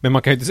 men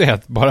man kan ju inte säga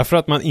att bara för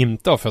att man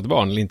inte har fött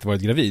barn eller inte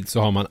varit gravid så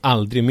har man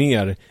aldrig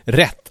mer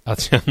rätt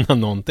att känna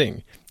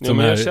någonting. Ja,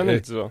 men jag känner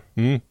inte så.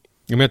 Ja,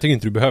 men jag tycker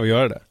inte du behöver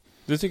göra det.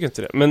 Du tycker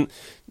inte det, men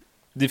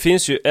det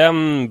finns ju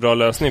en bra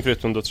lösning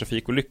förutom då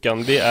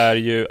trafikolyckan. Det är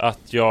ju att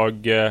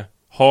jag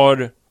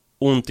har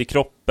ont i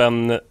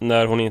kroppen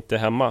när hon inte är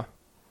hemma.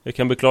 Jag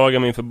kan beklaga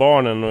mig inför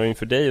barnen och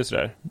inför dig och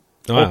sådär.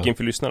 Och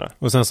inför lyssnarna.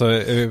 Och sen så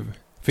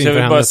jag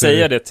vill bara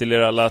säga det till er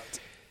alla, att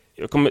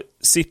jag kommer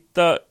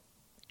sitta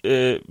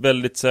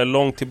väldigt så här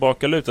långt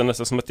tillbaka lutad,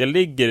 nästan som att jag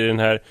ligger i den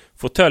här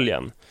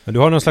fåtöljen. Men du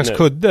har någon slags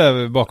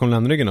kudde bakom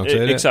ländryggen också,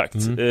 är det? Exakt.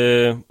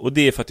 Och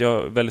det är för att jag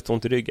har väldigt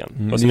ont i ryggen.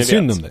 Det är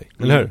synd om dig,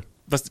 eller hur?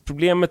 Fast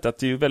problemet är att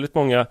det är ju väldigt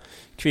många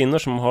kvinnor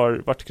som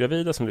har varit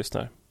gravida som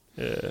lyssnar.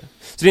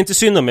 Så det är inte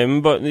synd om mig,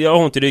 men jag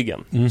har ont i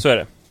ryggen. Så är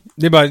det.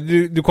 Det är bara,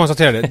 du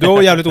konstaterar det. Du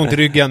har jävligt ont i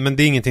ryggen, men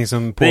det är ingenting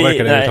som påverkar dig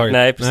överhuvudtaget.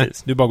 Nej, precis. Nej,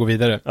 du bara går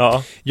vidare.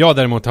 Ja. Jag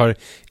däremot har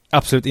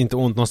absolut inte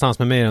ont någonstans,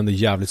 med mig är det ändå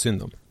jävligt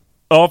synd om.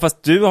 Ja,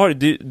 fast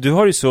du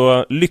har ju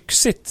så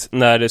lyxigt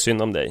när det är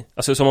synd om dig.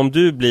 Alltså som om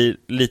du blir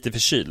lite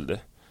förkyld.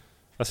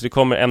 Alltså det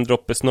kommer en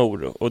droppe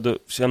snor och du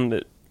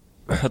känner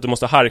att du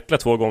måste harkla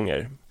 2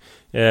 gånger.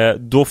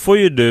 Då får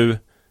ju du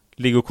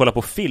ligga och kolla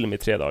på film i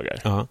 3 dagar.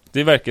 Ja.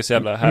 Det verkar så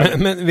jävla härligt.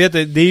 Men vet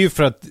du, det är ju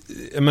för att,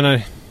 jag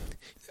menar,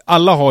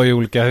 alla har ju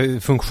olika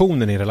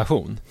funktioner i en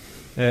relation.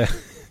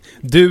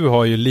 Du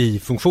har ju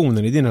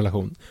Li-funktionen i din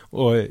relation.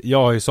 Och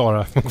jag har ju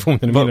Sara-funktionen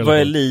i min relation. Vad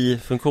är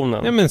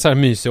Li-funktionen? Ja, men så här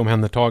mysig,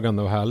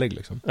 omhändertagande och härlig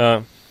liksom.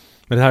 Ja.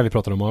 Men det här har vi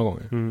pratat om många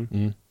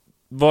gånger.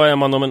 Vad är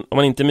man om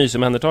man inte är mysig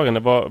omhändertagande?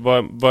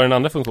 Vad är den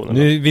andra funktionen?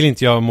 Nu vill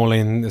inte jag måla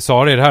in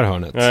Sara i det här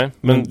hörnet. Nej,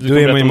 men då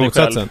är man ju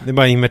motsatsen. Det är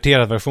bara en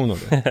inverterad version av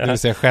det. Det vill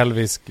säga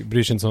självisk,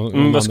 bryr sig inte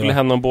om vad skulle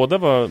hända om båda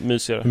var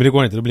mysigare? Men det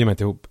går inte, då blir man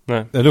inte ihop.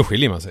 Nej. Ja, då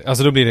skiljer man sig.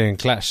 Alltså då blir det en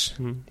clash.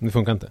 Det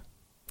funkar inte.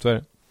 Så är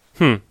det.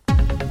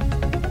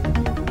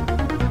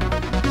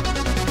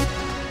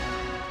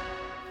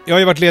 Jag har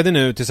ju varit ledig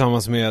nu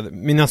tillsammans med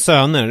mina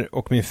söner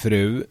och min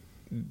fru.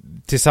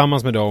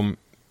 Tillsammans med dem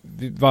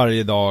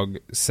varje dag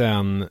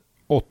sedan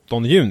 8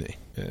 juni.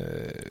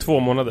 2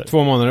 månader.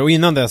 2 månader. Och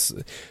innan dess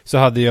så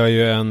hade jag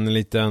ju en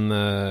liten...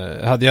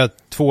 hade jag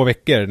 2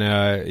 veckor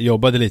när jag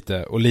jobbade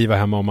lite och Liv var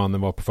hemma och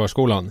mannen var på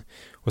förskolan.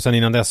 Och sen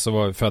innan dess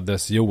så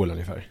föddes Joel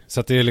ungefär. Så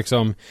att det är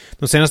liksom...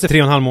 De senaste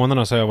 3,5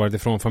 månaderna så har jag varit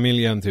ifrån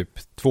familjen typ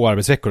 2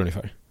 arbetsveckor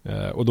ungefär.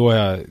 Och då har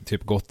jag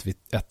typ gått vid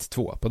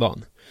 1-2 på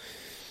dagen.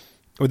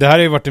 Och det här har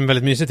ju varit en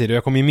väldigt mysig tid. Och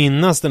jag kommer ju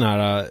minnas den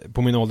här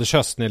på min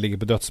åldershöst när jag ligger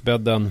på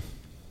dödsbädden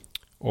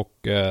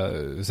och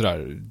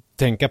sådär,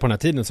 tänka på den här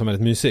tiden som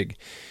väldigt mysig.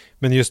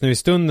 Men just nu i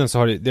stunden så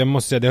har jag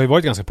måste säga, det har ju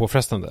varit ganska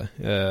påfrestande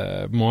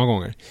många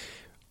gånger.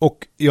 Och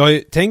jag har ju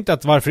tänkt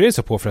att varför är det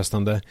så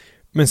påfrestande?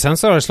 Men sen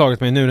så har det slagit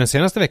mig nu den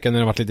senaste veckan när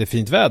det har varit lite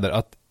fint väder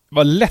att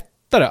vad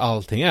lättare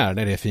allting är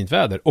när det är fint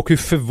väder. Och hur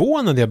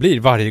förvånad jag blir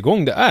varje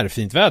gång det är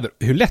fint väder.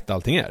 Hur lätt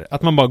allting är.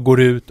 Att man bara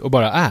går ut och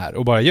bara är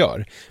och bara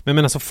gör.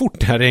 Men så fort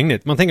det här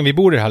regnigt. Man tänker vi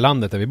bor i det här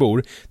landet där vi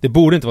bor. Det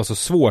borde inte vara så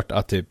svårt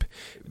att typ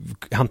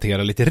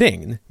hantera lite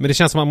regn. Men det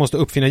känns som att man måste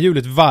uppfinna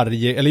hjulet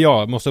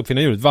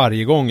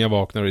varje gång jag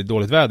vaknar och det är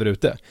dåligt väder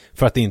ute.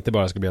 För att det inte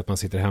bara ska bli att man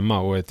sitter hemma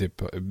och är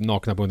typ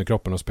nakna på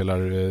underkroppen och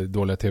spelar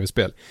dåliga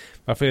tv-spel.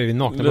 Varför är vi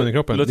nakna på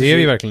underkroppen? Det är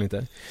vi verkligen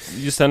inte.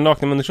 Just den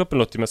nakna på underkroppen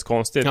låter ju mest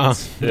konstigt. Ja,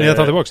 jag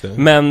tar tillbaka det.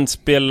 Men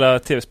spela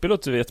tv-spel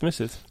låter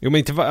jättemysigt. Jo, men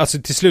inte,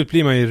 alltså till slut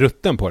blir man ju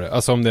rutten på det.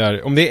 Alltså om det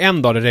är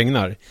en dag det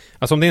regnar.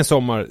 Alltså om det är en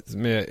sommar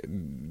med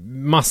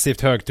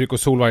massivt högtryck och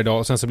sol varje dag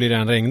och sen så blir det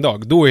en regndag,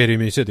 då är det ju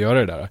mysigt att göra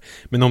det där.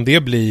 Men om det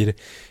blir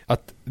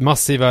att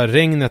massiva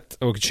regnet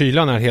och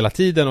kylan är hela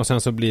tiden och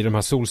sen så blir de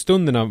här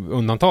solstunderna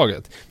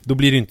undantaget, då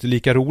blir det inte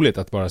lika roligt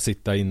att bara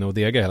sitta inne och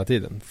dega hela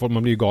tiden. För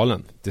man blir ju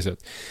galen till slut.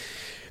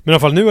 Men i alla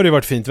fall nu har det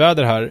varit fint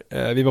väder här.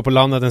 Vi var på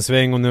landet en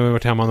sväng och nu har vi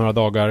varit hemma några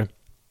dagar.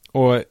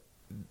 Och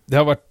det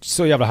har varit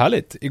så jävla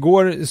härligt.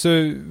 Igår så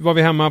var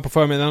vi hemma på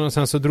förmiddagen och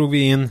sen så drog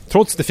vi in,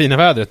 trots det fina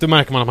vädret, då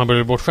märker man att man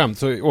börjar bli bortskämd,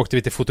 så åkte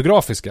vi till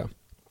Fotografiska.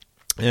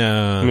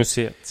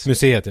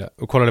 Museet, ja.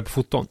 Och kollade på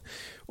foton.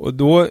 Och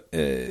då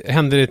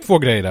hände det 2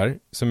 grejer där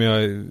som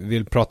jag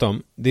vill prata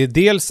om. Det är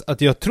dels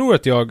att jag tror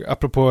att jag,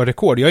 apropå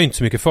rekord, jag är inte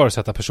så mycket för att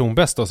sätta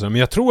personbästa och sådär, men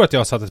jag tror att jag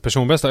har satt ett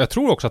personbästa. Jag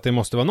tror också att det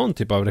måste vara någon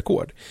typ av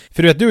rekord.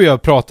 För du vet, du och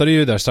jag pratade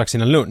ju där strax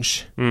innan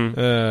lunch. Då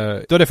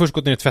hade jag först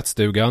gått ner i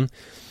tvättstugan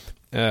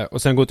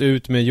och sen gått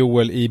ut med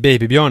Joel i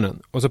Babybjörnen.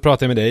 Och så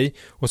pratade jag med dig.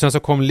 Och sen så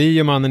kom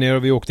Li och mannen ner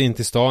och vi åkte in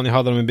till stan. Jag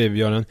hade dem i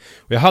Babybjörnen.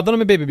 Och jag hade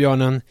dem i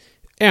Babybjörnen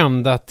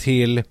ända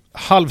till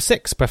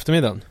 5:30 på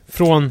eftermiddagen.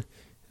 Från,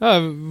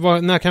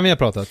 när kan vi ha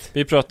pratat?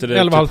 Vi pratade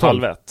 11, typ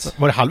 12:30.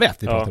 Var det 12:30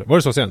 vi pratade? Var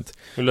det så sent?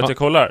 Vill du att jag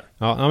kollar?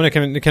 Ja,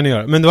 men det kan du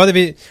göra. Men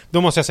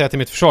då måste jag säga till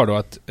mitt försvar då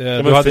att du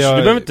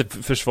behöver inte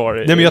försvara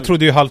det. Nej, men jag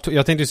trodde ju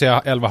jag tänkte ju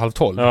säga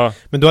 11:30. Ja.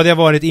 Men då hade jag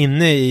varit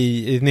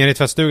nere i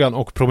tvättstugan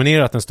och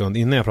promenerat en stund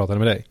innan jag pratade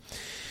med dig.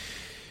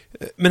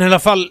 Men i alla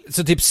fall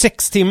så typ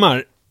 6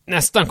 timmar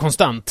nästan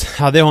konstant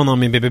hade jag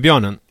honom i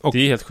Babybjörnen. Det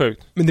är helt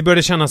sjukt. Men det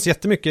började kännas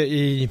jättemycket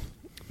i...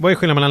 Vad är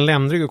skillnaden mellan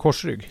ländrygg och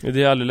korsrygg? Det har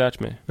jag aldrig lärt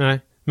mig. Nej,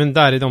 men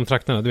där i de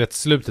trakterna, du vet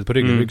slutet på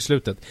ryggen,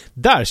 ryggslutet.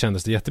 Där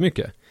kändes det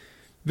jättemycket.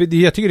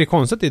 Jag tycker det är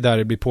konstigt att det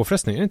där blir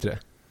påfrestning, är det inte det?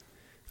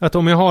 Att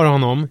om jag har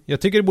honom,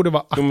 jag tycker det borde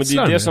vara axlar. Men det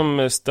är det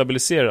som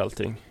stabiliserar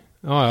allting.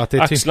 Ja, att det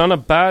är axlarna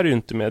bär ju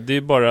inte med, det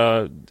är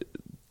bara...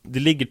 Det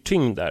ligger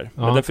tyngd där,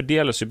 men den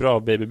fördelas ju bra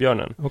av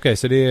Babybjörnen. Okej,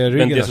 så det är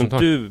ryggen. Men det som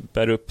du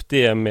bär upp,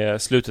 det är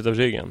med slutet av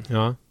ryggen.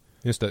 Ja,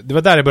 just det. Det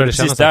var där det började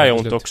kännas. Precis där är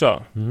ont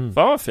också. Fan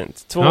vad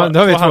fint. Två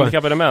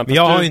handikappade män. Men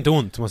jag har ju inte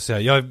ont, måste jag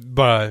säga. Jag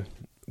bara...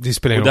 Det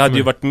spelar ingen roll. Och det hade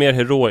ju varit mer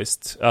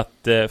heroiskt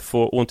att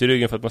få ont i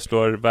ryggen för att man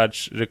slår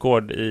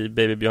världsrekord i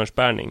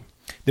babybjörnsbärning.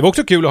 Det var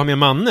också kul att ha med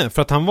Manne,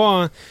 för att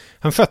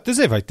han skötte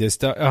sig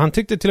faktiskt. Han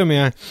tyckte till och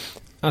med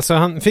Alltså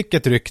han fick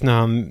ett ryck när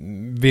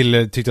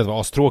han tyckte att det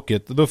var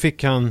astråkigt. Och då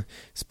fick han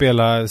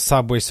spela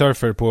Subway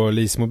Surfer på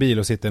Lees mobil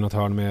och sitta i något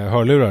hörn med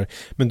hörlurar.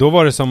 Men då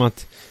var det som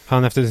att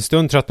han efter en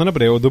stund tröttnade på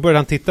det. Och då började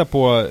han titta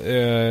på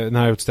den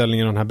här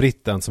utställningen av den här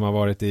britten som har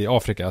varit i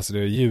Afrika. Alltså det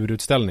är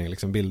djurutställning,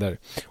 liksom bilder.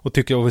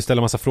 Och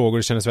ställa massa frågor.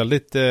 Det kändes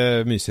väldigt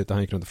mysigt och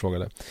han gick runt och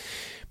frågade.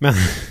 Men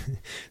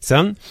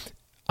sen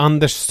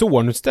Anders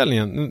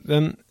Zorn-utställningen,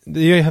 det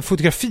är ju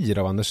fotografier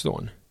av Anders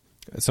Zorn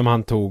som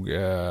han tog.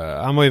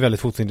 Han var ju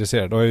väldigt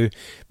fotointresserad och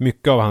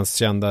mycket av hans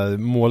kända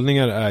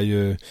målningar är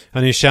ju,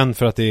 han är ju känd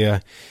för att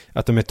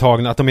de är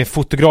tagna, att de är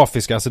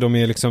fotografiska, alltså de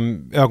är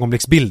liksom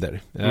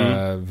ögonblicksbilder.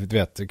 Du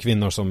vet,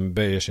 kvinnor som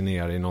böjer sig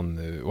ner i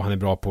någon, och han är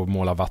bra på att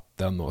måla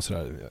vatten och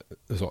sådär.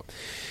 Så.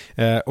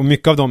 Och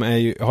mycket av dem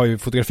har ju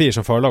fotografier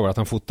som förlag att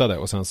han fotade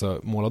och sen så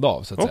målade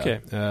av, så att säga.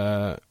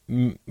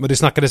 Och det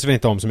snackades väl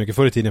inte om så mycket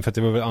förr i tiden för att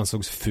det var väl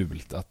ansågs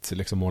fult att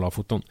liksom måla av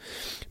foton.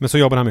 Men så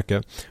jobbade han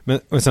mycket.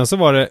 Och sen så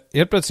var det,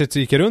 helt plötsligt så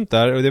gick jag runt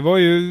där och det var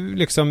ju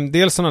liksom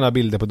dels sådana där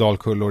bilder på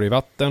dalkullor i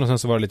vatten och sen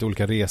så var det lite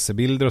olika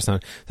resebilder och sen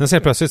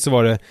helt plötsligt så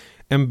var det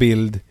en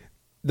bild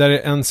där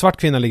en svart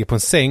kvinna ligger på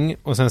en säng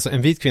och sen så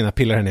en vit kvinna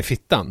pillar henne i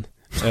fittan.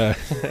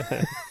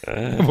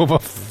 Och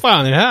vad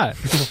fan är det här?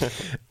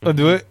 Och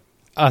då,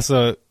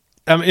 alltså,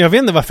 jag vet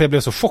inte varför jag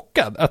blev så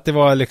chockad att det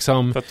var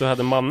liksom... För att du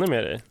hade mannen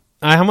med dig?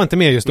 Nej, han var inte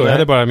med just då. Nej. Jag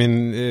hade bara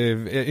min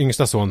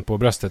yngsta son på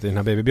bröstet i den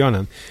här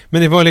babybjörnen.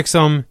 Men det var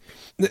liksom...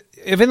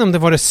 Jag vet inte om det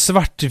var det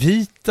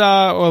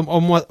svartvita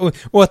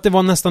och att det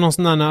var nästan någon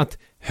sån där att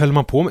höll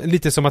man på med,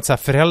 lite som att så här,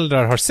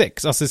 föräldrar har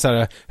sex. Alltså så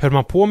här, höll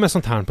man på med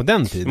sånt här på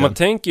den tiden? Man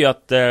tänker ju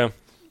att...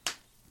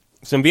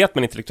 sen vet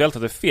man intellektuellt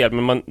att det är fel,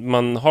 men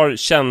man har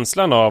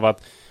känslan av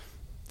att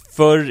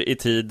förr i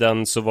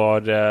tiden så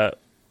var det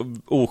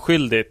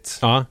oskyldigt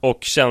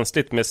och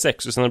känsligt med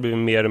sex och sen har det blivit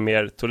mer och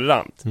mer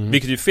tolerant.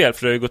 Vilket är ju fel,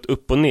 för det har ju gått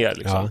upp och ner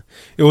liksom.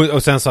 Ja.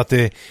 Och sen så att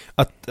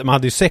man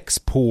hade ju sex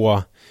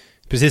på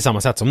precis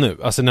samma sätt som nu.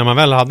 Alltså när man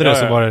väl hade det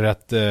så var det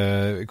rätt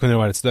kunde det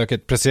vara rätt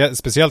stökigt.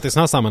 Speciellt i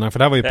sådana sammanhang, för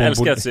det här var ju på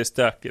älskar att se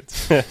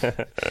stökigt.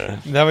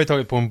 Det här var ju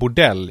taget på en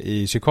bordell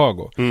i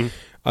Chicago.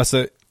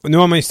 Alltså, nu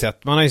har man ju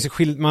sett man har ju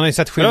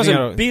sett skildringar. Det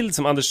var en bild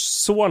som Anders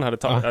Zorn hade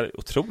tagit.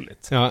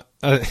 Otroligt. Ja.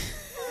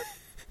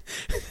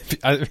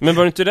 Men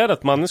var du inte rädd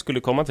att mannen skulle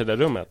komma till det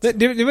där rummet?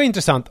 Det var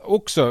intressant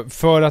också,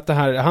 för att det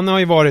här, han har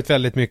ju varit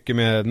väldigt mycket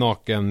med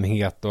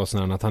nakenhet och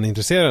sådär, att han är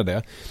intresserad av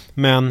det.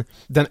 Men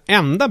den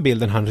enda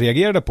bilden han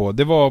reagerade på,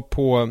 det var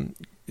på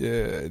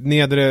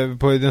nedre,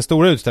 på den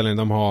stora utställningen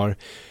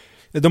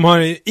de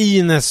har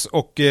Ines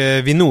och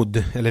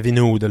Vinod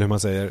eller hur man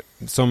säger,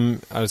 som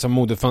är som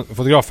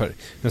modefotografer,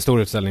 den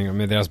stora utställningen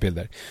med deras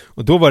bilder.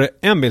 Och då var det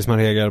en bild som man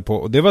reagerade på,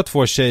 och det var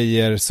två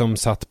tjejer som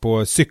satt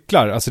på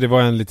cyklar. Alltså det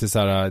var en lite så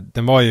här,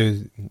 den var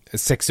ju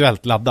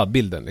sexuellt laddad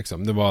bilden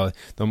liksom. Det var,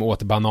 de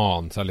åt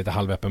banan, så här, lite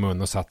halvöppen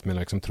mun och satt med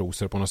liksom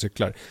trosor på några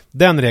cyklar.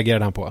 Den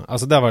reagerade han på.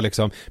 Alltså där var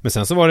liksom, men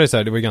sen så var det så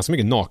här, det var ju ganska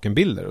mycket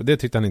nakenbilder och det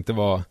tyckte han inte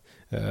var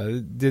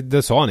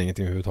det sa han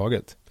ingenting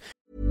överhuvudtaget.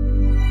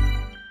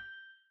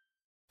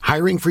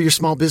 Hiring for your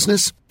small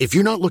business? If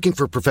you're not looking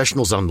for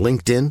professionals on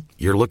LinkedIn,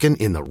 you're looking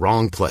in the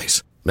wrong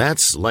place.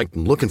 That's like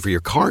looking for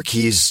your car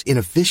keys in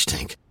a fish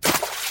tank.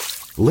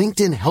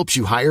 LinkedIn helps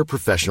you hire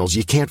professionals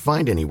you can't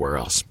find anywhere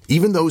else,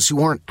 even those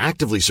who aren't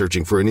actively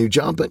searching for a new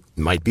job but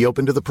might be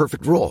open to the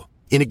perfect role.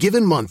 In a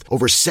given month,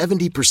 over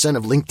 70%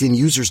 of LinkedIn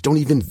users don't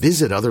even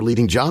visit other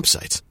leading job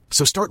sites.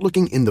 So start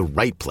looking in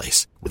the right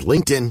place. With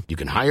LinkedIn, you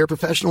can hire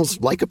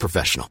professionals like a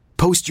professional.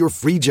 Post your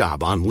free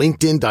job on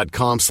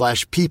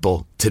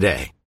linkedin.com/people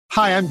today.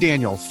 Hi, I'm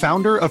Daniel,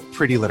 founder of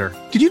Pretty Litter.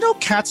 Did you know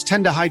cats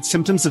tend to hide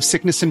symptoms of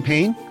sickness and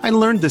pain? I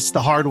learned this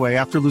the hard way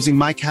after losing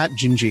my cat,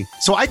 Gingy.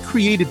 So I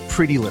created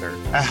Pretty Litter,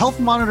 a health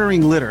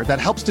monitoring litter that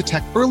helps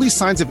detect early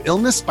signs of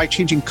illness by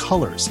changing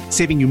colors,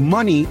 saving you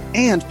money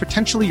and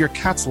potentially your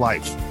cat's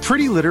life.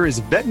 Pretty Litter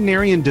is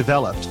veterinarian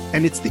developed,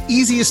 and it's the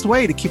easiest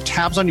way to keep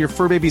tabs on your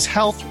fur baby's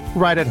health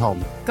right at home.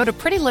 Go to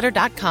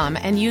prettylitter.com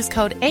and use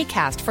code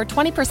ACAST for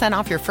 20%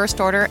 off your first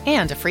order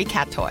and a free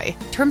cat toy.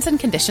 Terms and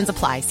conditions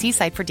apply. See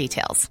site for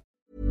details.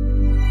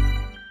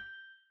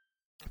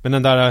 Men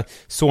den där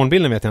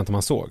Zornbilden vet jag inte om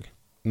man såg.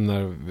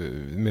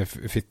 Med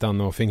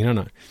fittan och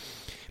fingrarna.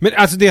 Men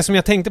alltså det som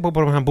jag tänkte på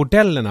de här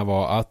bordellerna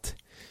var att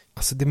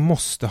alltså det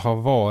måste ha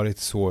varit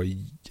så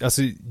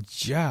alltså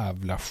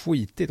jävla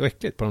skitigt och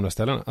äckligt på de där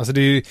ställena. Alltså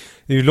det är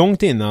ju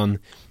långt innan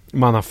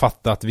man har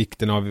fattat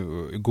vikten av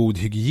god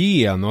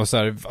hygien och så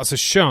här, alltså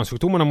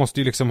könssjukdomarna måste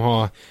ju liksom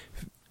ha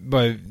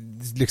bara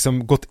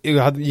liksom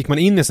gick man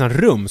in i sådana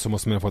rum så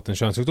måste man ha fått en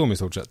könssjukdom i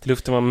stort sett.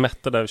 Luften var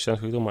mättad av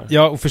könssjukdomar.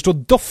 Ja, och förstå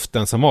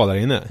doften som var där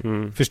inne.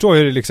 Förstå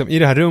hur det liksom, i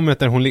det här rummet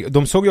där hon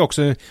de såg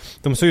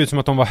ut som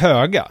att de var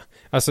höga.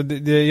 Alltså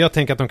jag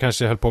tänker att de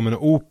kanske höll på med en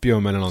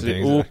opium eller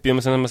någonting. Opium,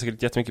 och sen har man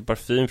säkert jättemycket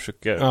parfym,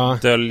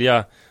 försöker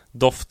dölja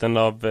doften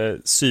av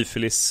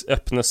syfilis,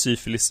 öppna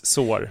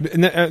syfilissår.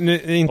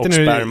 Inte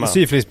nu,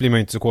 syfilis blir man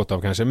inte så kåt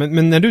av kanske,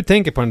 men när du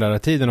tänker på den där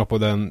tiden och på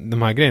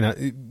de här grejerna,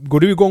 går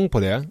du igång på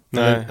det?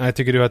 Nej. Nej,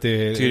 tycker du att det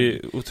är... Jag tycker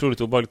det är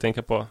otroligt obehagligt att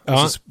tänka på. Ja.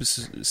 Alltså,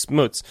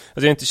 smuts. Alltså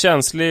jag är inte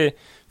känslig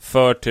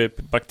för typ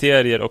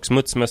bakterier och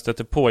smuts som jag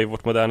stöter på i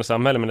vårt moderna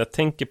samhälle, men jag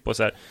tänker på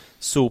så här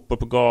sopor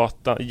på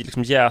gatan,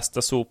 liksom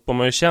jästa sopor. Man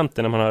har ju känt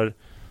det när man har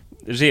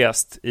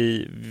rest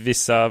i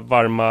vissa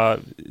varma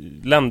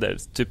länder,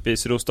 typ i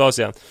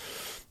Sydostasien.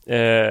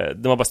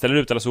 Där man bara ställer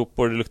ut alla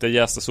sopor, det luktar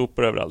jästa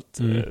sopor överallt.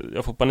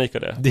 Jag får panik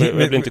av det. Jag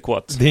blir inte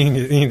kåt. Det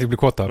är inget att bli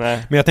kåt av.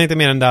 Nej. Men jag tänkte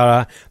mer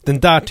den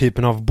där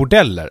typen av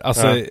bordeller.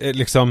 Alltså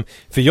liksom,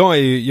 för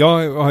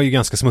jag har ju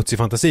ganska smutsig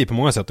fantasi på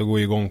många sätt och går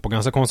igång på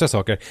ganska konstiga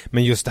saker.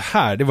 Men just det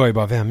här, det var ju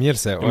bara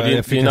vämjelse. Och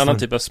det är en annan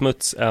typ av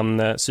smuts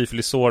än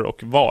syfilisår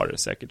och var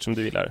säkert som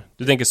du gillar.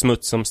 Du tänker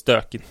smuts som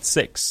stökigt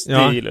sex.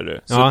 Det gillar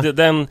du. Så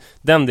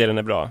den delen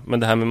är bra. Men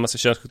det här med massa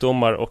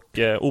könssjukdomar och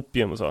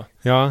opium och så.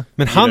 Ja,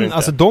 men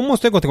alltså de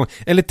måste ha gått igång.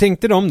 Eller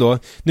tänkte de då,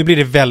 nu blir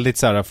det väldigt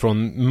så här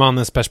från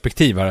mannens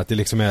perspektiv här, att det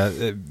liksom är,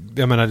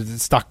 jag menar,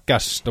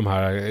 stackars de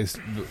här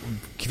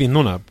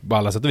kvinnorna på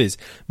alla sätt och vis.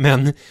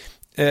 Men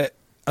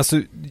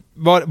alltså,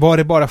 var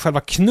det bara själva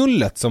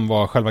knullet som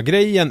var själva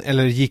grejen,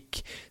 eller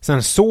gick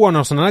sådana son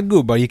och sådana här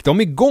gubbar, gick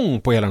de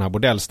igång på hela den här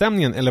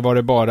bordellstämningen, eller var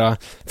det bara,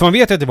 för man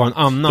vet ju att det var en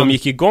annan... De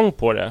gick igång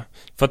på det,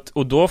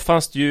 och då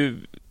fanns det ju,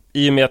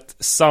 i och med att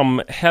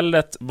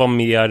samhället var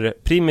mer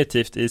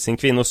primitivt i sin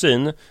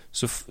kvinnosyn,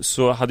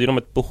 så hade ju de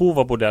ett behov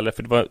av bordeller,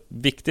 för det var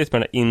viktigt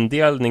med den här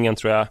indelningen,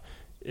 tror jag,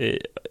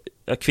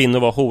 att kvinnor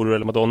var horor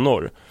eller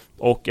madonnor.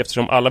 Och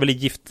eftersom alla ville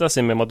gifta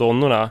sig med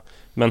madonnorna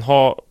men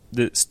ha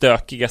det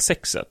stökiga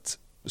sexet,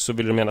 så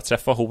ville de gärna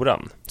träffa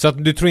horan. Så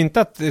att du tror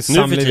inte att nu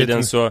för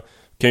tiden så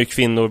kan ju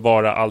kvinnor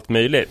vara allt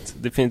möjligt.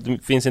 Det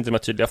finns inte de här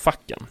tydliga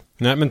facken.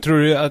 Nej, men tror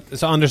du att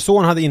så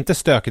Andersson hade inte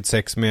stökigt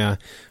sex med,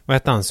 vad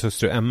hette hans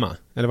hustru, Emma?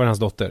 Eller var det hans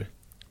dotter?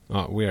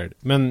 Ja, weird.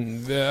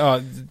 Men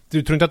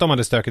du tror inte att de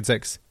hade stökigt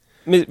sex?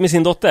 Med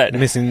sin dotter?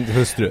 Med sin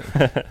hustru.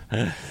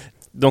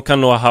 De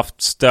kan nog ha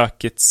haft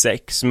stökigt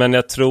sex, men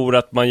jag tror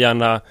att man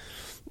gärna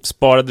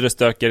sparade det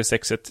stökigare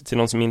sexet till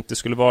någon som inte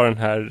skulle vara den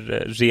här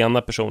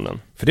rena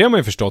personen. För det har man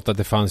ju förstått att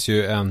det fanns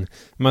ju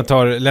man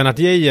tar Lennart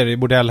Geijer i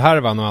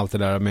bordellhärvan och allt det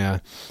där med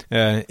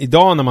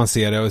idag när man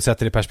ser det och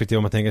sätter det i perspektiv,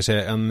 om man tänker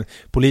sig en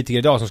politiker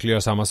idag som skulle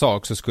göra samma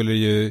sak, så skulle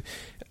ju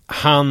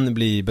han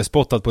bli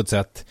bespottad på ett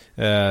sätt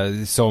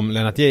som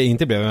Lennart Geijer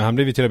inte blev. Han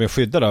blev ju till och med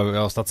skyddad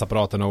av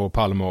statsapparaten och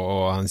Palme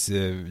och hans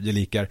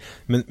gelikar.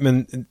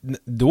 Men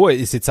då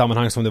i sitt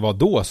sammanhang som det var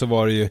då, så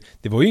var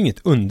det var ju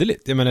inget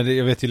underligt. Jag menar,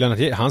 jag vet ju Lennart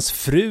Geijer, hans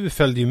fru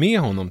följde ju med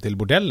honom till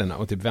bordellerna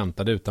och typ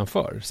väntade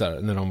utanför så här,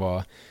 när de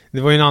var,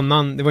 det var ju en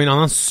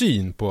annan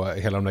syn på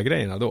hela de där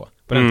grejerna då,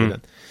 på den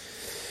tiden.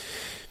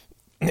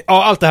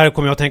 Ja, allt det här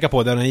kommer jag att tänka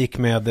på där jag gick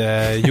med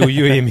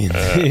Jojo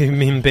i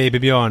min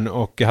babybjörn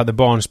och hade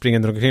barn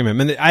springande omkring mig.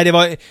 Men nej, det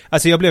var,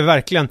 alltså jag blev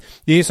verkligen,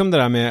 det är ju som det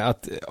där med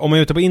att om man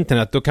är ute på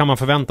internet, då kan man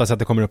förvänta sig att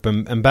det kommer upp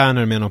en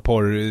banner med någon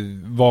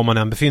porr var man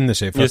än befinner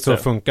sig, för att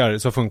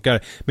så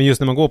funkar. Men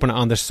just när man går på den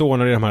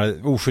Andersson och de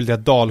här oskyldiga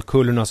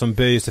dalkullorna som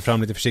böjer sig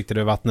fram lite försiktigt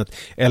över vattnet,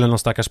 eller någon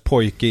stackars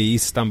pojke i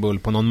Istanbul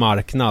på någon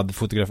marknad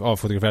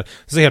avfotograferad,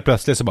 så helt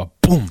plötsligt så bara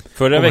boom!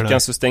 Förra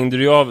veckan så stängde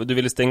du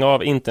ville stänga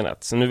av internet,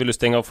 så nu vill du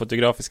stänga av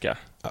fotografiska.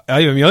 Ja,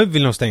 jag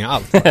vill nog stänga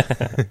allt.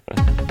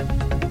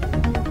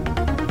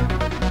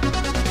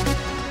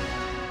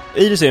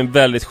 Iris är en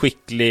väldigt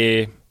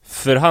skicklig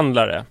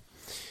förhandlare.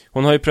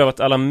 Hon har ju prövat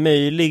alla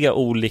möjliga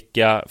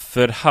olika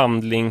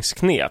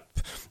förhandlingsknep.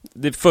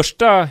 Det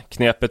första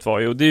knepet var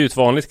ju, och det är ju ett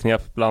vanligt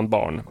knep bland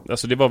barn,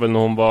 alltså det var väl när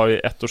hon var i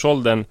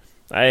 1-årsåldern,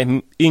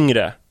 nej,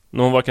 yngre.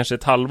 När hon var kanske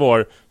ett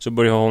halvår så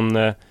började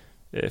hon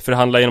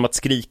förhandla genom att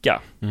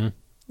skrika.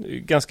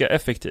 Ganska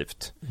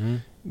effektivt.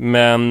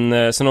 Men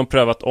sen har hon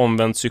prövat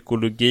omvänd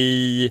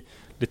psykologi,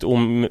 lite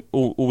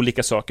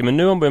olika saker. Men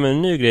nu har hon börjat med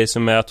en ny grej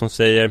som är att hon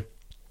säger: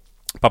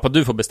 pappa,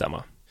 du får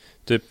bestämma.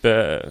 Typ,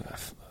 det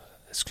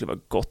skulle vara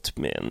gott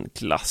med en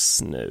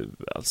glass nu,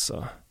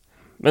 alltså.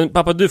 Men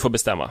pappa, du får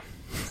bestämma.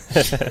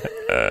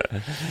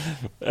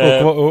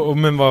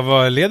 Men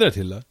vad leder det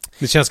till då?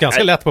 Det känns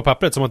ganska lätt på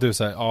pappret, som att du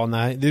säger, ja,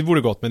 nej, det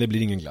vore gott, men det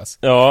blir ingen glass.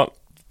 Ja,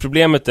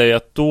 problemet är ju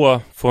att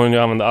då får hon ju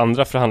använda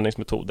andra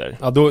förhandlingsmetoder.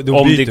 Ja, då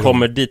om det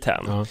kommer dit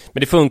hän. Ja.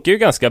 Men det funkar ju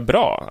ganska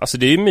bra. Alltså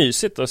det är ju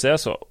mysigt att säga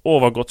så.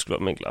 Åh, vad gott skulle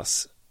vara med en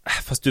glass.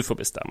 Fast du får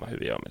bestämma hur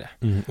vi gör med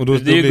det. Och då,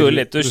 det är ju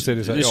gulligt. Du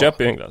så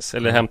köper ju en glass.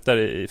 Eller hämtar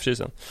i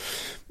frysen.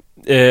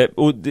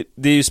 Och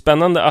det är ju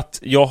spännande att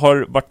jag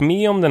har varit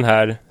med om den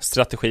här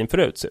strategin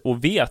förut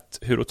och vet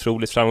hur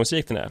otroligt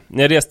framgångsrik den är.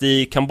 När jag reste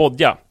i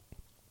Kambodja,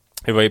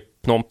 jag var i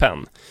Phnom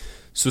Penh,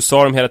 så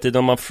sa de hela tiden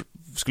om man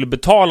skulle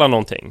betala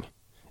någonting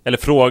eller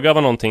fråga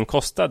vad någonting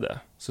kostade,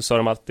 så sa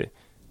de alltid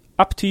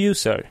up to you,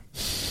 sir.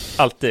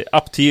 Alltid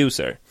up to you,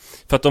 sir.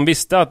 För att de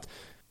visste att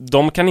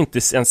de kan inte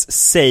ens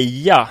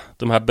säga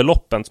de här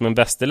beloppen som en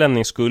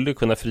västerlänning skulle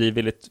kunna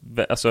frivilligt,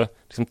 alltså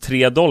liksom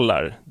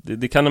 $3.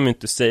 Det kan de ju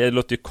inte säga, det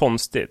låter ju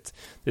konstigt.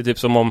 Det är typ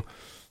som om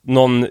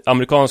någon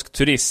amerikansk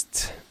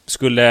turist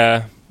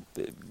skulle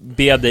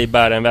be dig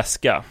bära en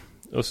väska.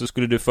 Och så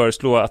skulle du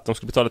föreslå att de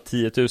skulle betala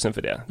 10 000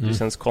 för det. Det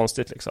känns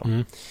konstigt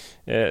liksom.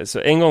 Så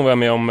en gång var jag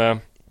med om...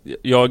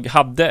 jag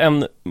hade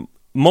en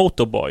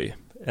motorboy,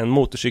 en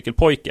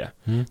motorcykelpojke.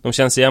 De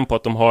känns igen på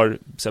att de har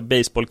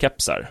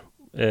baseballkepsar.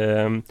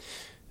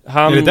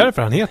 Är det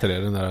därför han heter det,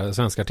 den där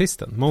svenska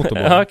artisten?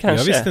 Motorboy? Ja,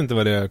 kanske. Jag visste inte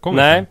vad det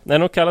kommer från. Nej,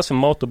 de kallas för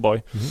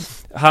Motorboy.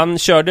 Han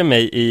körde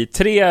mig i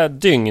 3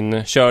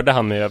 dygn, körde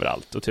han mig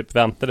överallt och typ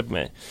väntade på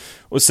mig.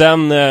 Och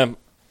sen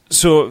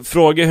så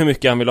frågade jag hur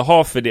mycket han ville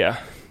ha för det.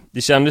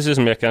 Det kändes ju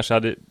som jag kanske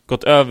hade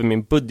gått över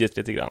min budget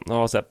lite grann. Jag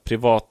var så här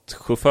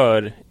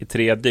privatchaufför i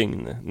 3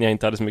 dygn när jag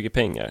inte hade så mycket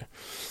pengar.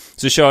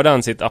 Så körde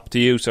han sitt up to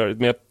user.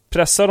 Men jag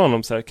pressade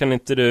honom så här, kan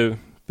inte du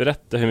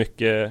berätta hur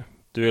mycket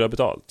du vill ha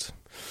betalt?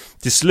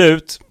 Till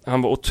slut,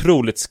 han var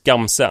otroligt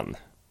skamsen.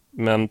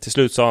 Men till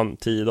slut sa han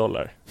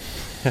 $10.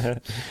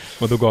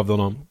 Och då gav du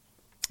honom?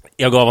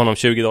 Jag gav honom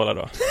 $20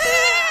 då.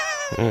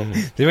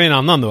 Det var en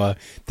annan då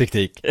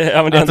teknik.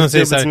 Ja, men det är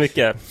inte så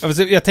mycket.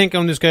 Jag tänker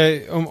om du ska,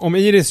 om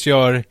Iris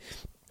gör,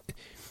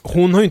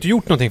 hon har ju inte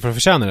gjort någonting för att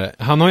förtjäna det.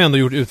 Han har ju ändå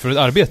utfört ett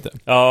arbete.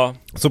 Ja.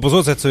 Så på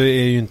så sätt så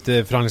är ju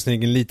inte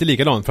förhandlingsregeln lite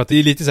likadan. För att det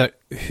är lite så här,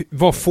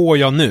 vad får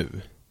jag nu?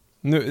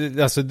 Nu,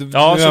 alltså, nu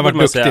har jag varit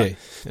duktig.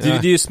 Det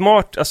är ju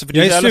smart, alltså, för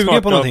jag det är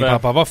sugen på någonting,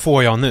 pappa. Vad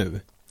får jag nu?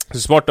 Så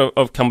smart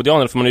av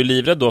kambodjaner, för man är ju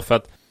livrädd då för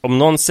att om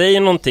någon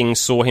säger någonting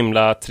så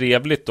himla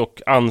trevligt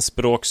och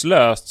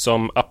anspråkslöst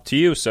som up to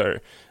user,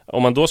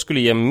 om man då skulle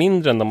ge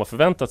mindre än de har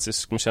förväntat sig,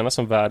 så skulle man känna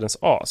som världens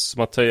as. Så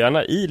man tar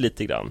gärna i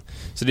lite grann.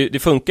 Så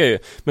det funkar ju.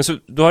 Men så,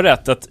 du har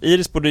rätt att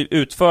Iris borde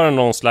utföra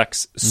någon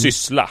slags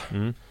syssla.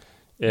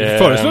 Du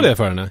föreslår det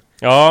för henne?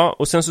 Ja,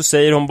 och sen så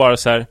säger hon bara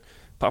så här: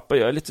 pappa,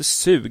 jag är lite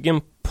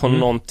sugen på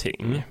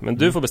någonting, men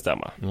du får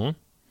bestämma.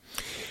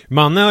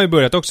 Manne har ju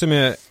börjat också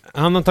med,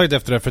 han har tagit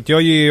efter det, för att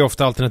jag ger ju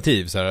ofta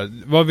alternativ så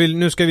här.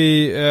 Nu ska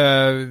vi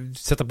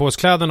sätta på oss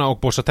kläderna och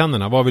borsta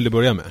tänderna. Vad vill du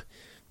börja med?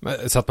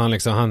 Så att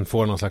han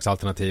får någon slags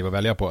alternativ att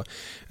välja på.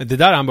 Det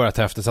där han börjat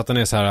ta efter, så att han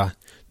är så här: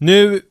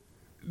 nu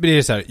blir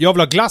det så här, jag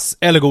vill ha glass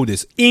eller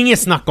godis. Inget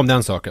snack om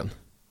den saken.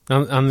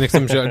 Han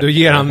liksom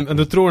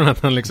då tror han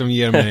att han liksom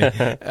ger mig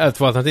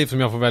 2 alternativ som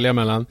jag får välja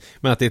mellan,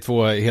 men att det är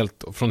 2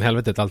 helt från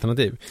helvetet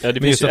alternativ. Ja,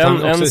 det finns ju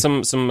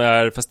en som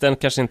är, fast den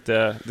kanske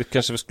inte, det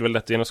kanske skulle vara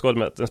lätt att genomskåda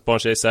med, att en barn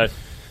säger så här: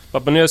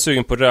 pappa, nu är jag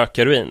sugen på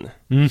rökheroin.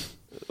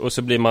 Och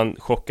så blir man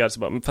chockad, så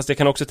bara, fast jag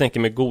kan också tänka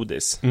mig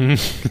godis.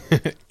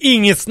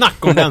 Inget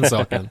snack om den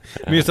saken.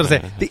 Men just att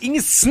säga, det är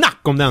inget snack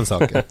om den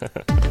saken.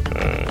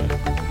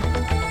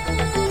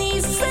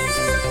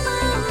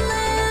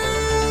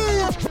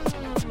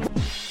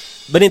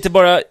 Men det är inte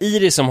bara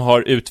Iris som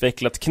har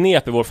utvecklat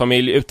knep i vår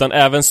familj, utan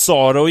även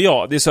Sara och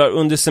jag. Det är så här,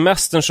 under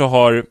semestern så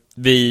har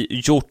vi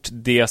gjort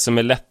det som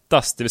är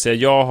lättast. Det vill säga,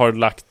 jag har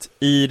lagt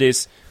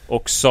Iris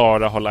och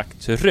Sara har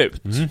lagt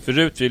Rut. För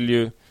Rut vill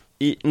ju,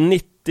 i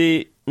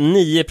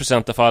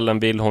 99% av fallen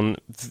vill hon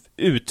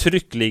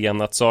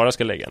uttryckligen att Sara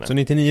ska lägga henne. Så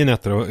 99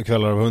 nätter och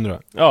kvällar av 100?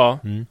 Ja.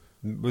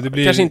 Det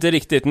blir... Kanske inte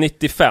riktigt,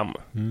 95.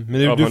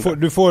 Men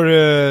du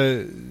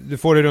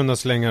får i runda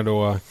slängar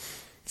då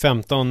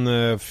 15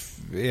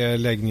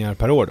 läggningar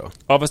per år då?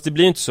 Ja, fast det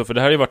blir inte så, för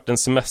det här har ju varit en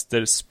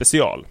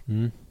semesterspecial.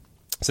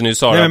 Sen är ju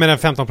Sara... Nej, men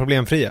 15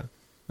 problemfria.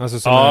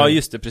 Alltså, ja,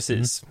 just det,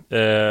 precis.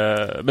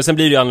 Men sen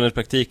blir det ju annorlunda i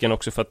praktiken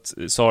också, för att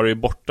Sara är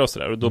borta och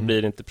sådär, och då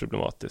blir det inte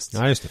problematiskt.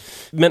 Ja, just det.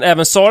 Men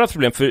även Sara har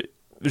problem, för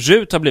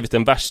Rut har blivit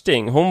en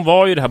värsting. Hon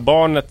var ju det här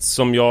barnet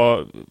som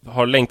jag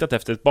har längtat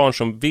efter, ett barn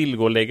som vill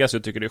gå och lägga sig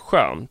och tycker det är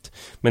skönt.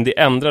 Men det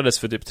ändrades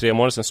för typ 3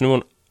 månader sedan, så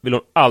nu vill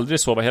hon aldrig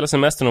sova. Hela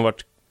semestern har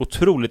varit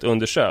otroligt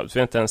undersövd, för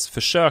jag har inte ens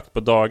försökt på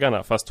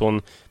dagarna, fast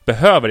hon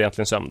behöver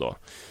egentligen sömn då.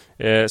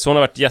 Så hon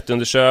har varit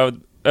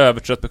jätteundersövd,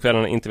 övertrött på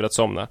kvällarna, inte velat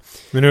somna.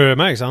 Men hur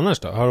märks annars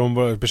då? Har hon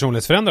varit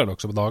personlighetsförändrad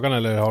också på dagarna,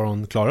 eller har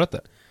hon klarat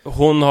det?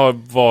 Hon har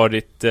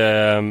varit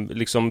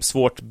liksom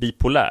svårt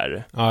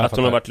bipolär. Ja, att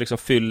hon har varit liksom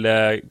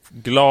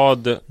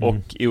fylleglad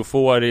och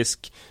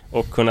euforisk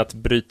och kunnat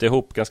bryta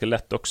ihop ganska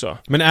lätt också.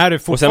 Men är det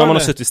fortfarande... Och sen om man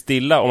har suttit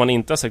stilla, om man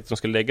inte har sagt att de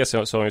ska lägga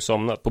sig, så har hon ju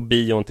somnat på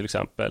bion till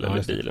exempel,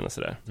 eller bilen och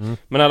sådär.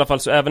 Men i alla fall,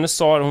 så även när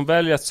Sara, hon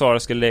väljer att Sara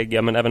ska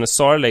lägga, men även när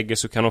Sara lägger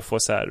så kan hon få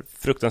så här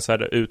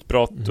fruktansvärda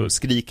utbrott och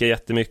skrika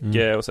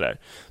jättemycket och sådär.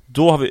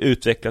 Då har vi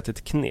utvecklat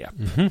ett knep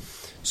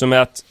som är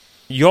att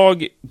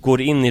jag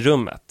går in i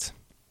rummet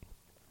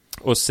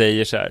och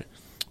säger så här: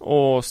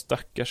 åh,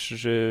 stackars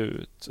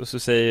Rut. Och så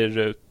säger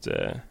Rut: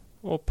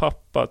 åh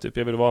pappa, typ,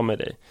 jag vill vara med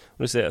dig. Och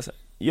då säger jag så här: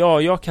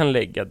 ja, jag kan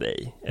lägga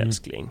dig,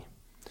 älskling.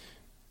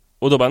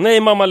 Och då bara: nej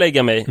mamma,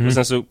 lägga mig. Och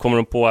sen så kommer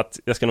de på att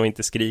jag ska nog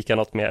inte skrika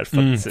något mer,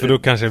 för då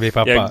kanske det blir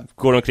pappa. Jag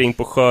går omkring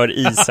på skör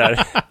is här.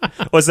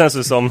 Och sen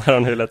så somnar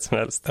hon hur lätt som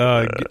helst. Det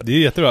är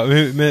ju jättebra.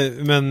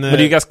 Men det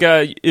är ju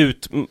ganska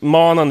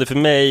utmanande för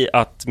mig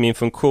att min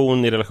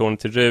funktion i relation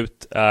till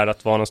Rut är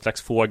att vara någon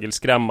slags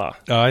fågelskrämma.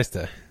 Ja, just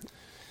det.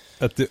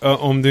 Att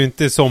om du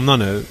inte somnar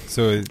nu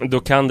så... Då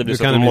kan det bli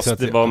så att du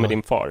måste vara med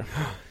din far.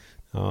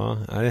 Ja,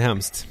 det är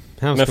hemskt.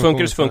 Men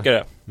funkar det så funkar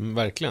det.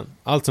 Verkligen.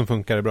 Allt som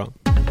funkar är bra.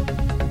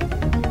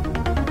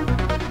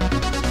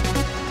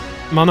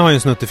 Man har ju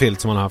en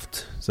snuttefilt som han har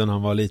haft sen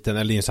han var liten,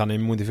 eller just han är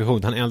en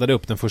modifikation. Han eldade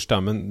upp den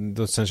första, men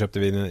då, sen köpte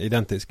vi en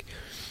identisk.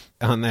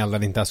 Han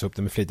eldade inte alls upp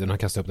den med flit, han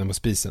kastade upp den på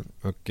spisen.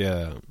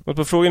 Och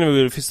på frågan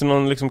är, finns det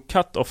någon liksom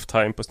cut-off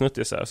time på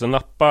snuttis här? Så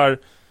nappar,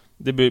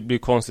 det blir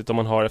konstigt om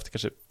man har efter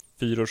kanske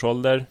 4 års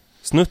ålder.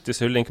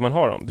 Snuttis, hur länge kan man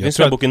ha dem? Det finns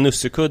en bok, en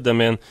nussekudde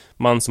med en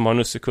man som har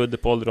nussekudde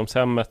på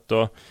ålderdomshemmet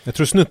och... Jag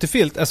tror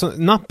snuttefilt, alltså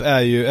napp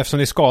är ju, eftersom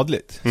det är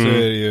skadligt så är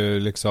det ju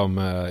liksom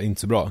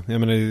inte så bra. Jag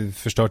menar, det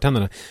förstör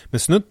tänderna. Men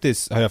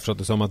snuttis har jag förstått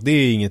det som att det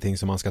är ingenting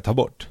som man ska ta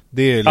bort.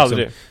 Det är liksom,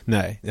 aldrig?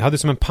 Nej, jag hade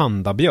som en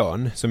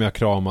pandabjörn som jag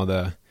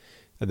kramade.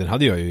 Den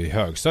hade jag ju i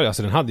högstadiet,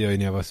 alltså den hade jag ju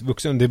när jag var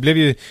vuxen. Det blev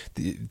ju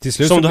till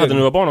slut... Som du hade när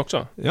du var barn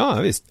också? Ja,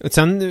 visst.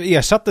 Sen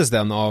ersattes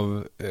den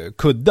av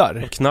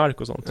kuddar. Och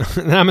knark och sånt.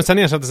 Nej, men sen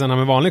ersattes den av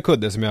en vanlig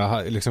kudde som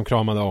jag liksom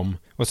kramade om.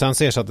 Och sen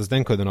så ersattes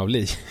den kudden av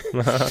li.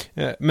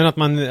 Men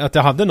att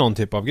jag hade någon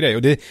typ av grej.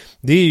 Och det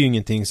är ju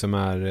ingenting som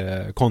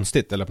är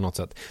konstigt eller på något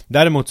sätt.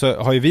 Däremot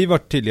så har ju vi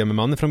varit tydliga med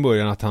mannen från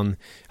början att han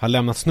har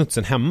lämnat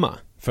snutsen hemma.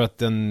 För att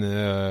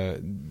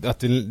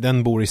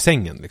den bor i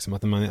sängen liksom,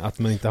 att man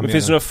inte har med.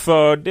 Finns det några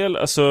fördel?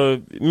 Alltså,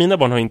 mina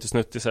barn har inte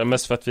snuttis här,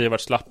 mest för att vi har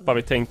varit slappa.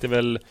 Vi tänkte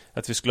väl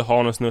att vi skulle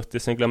ha någon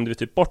snuttis, sen glömde vi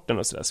typ bort den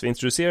och sådär. Så vi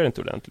introducerade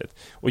inte ordentligt.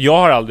 Och jag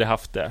har aldrig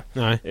haft det.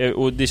 Nej.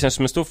 Och det känns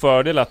som en stor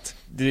fördel att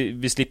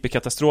vi slipper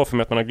katastrofer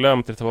med att man har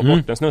glömt att ta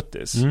bort en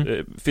snuttis.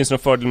 Finns det någon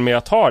fördel med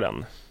att ha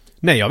den?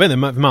 Nej, jag vet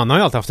inte, man har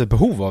ju alltid haft ett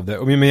behov av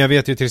det. Men jag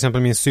vet ju till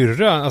exempel min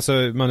syrra, alltså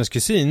Mannes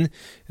kusin,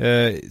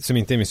 som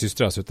inte är min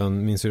systras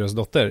utan min syrras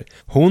dotter.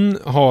 Hon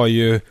har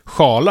ju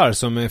sjalar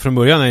som från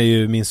början är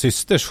ju min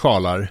systers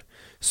sjalar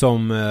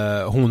som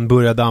hon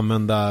började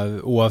använda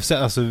oavsett,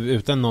 alltså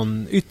utan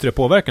någon yttre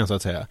påverkan så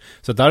att säga.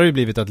 Så där har det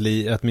blivit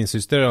att min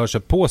syster har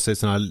köpt på sig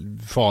såna här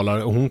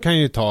sjalar och hon kan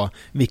ju ta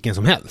vilken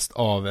som helst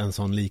av en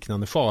sån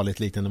liknande sjal i ett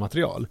liknande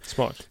material.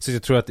 Smart. Så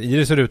jag tror att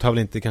Iris och Rut har väl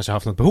inte kanske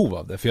haft något behov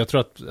av det. För jag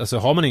tror att alltså,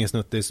 har man ingen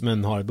snuttis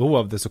men har ett behov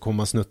av det så kommer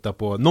man snutta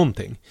på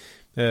någonting.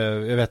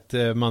 Jag vet,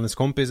 mannens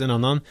kompis, en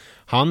annan,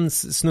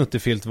 hans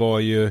snuttefilt var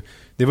ju,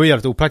 det var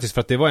jävligt opraktiskt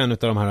för att det var en av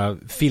de här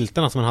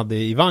filtarna som han hade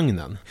i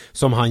vagnen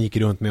som han gick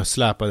runt med och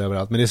släpade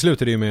överallt. Men det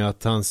slutade ju med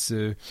att hans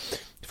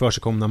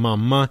försigkomna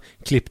mamma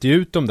klippte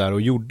ut dem där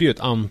och gjorde ju ett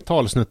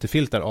antal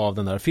snuttefiltar av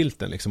den där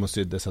filten liksom och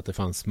sydde så att det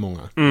fanns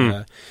många.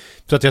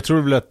 Så att jag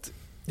tror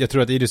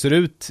att Iris ser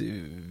ut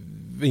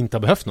inte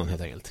har behövt någon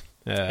helt enkelt.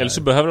 Eller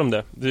så behöver de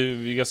det. Det är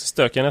ju ganska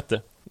stökiga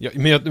nätter. Ja,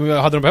 men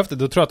hade de behövt det,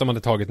 då tror jag att de hade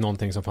tagit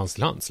någonting som fanns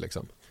till hands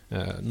liksom.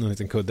 Någon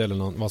liten kudde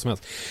eller vad som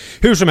helst.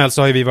 Hur som helst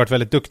så har ju vi varit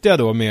väldigt duktiga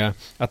då med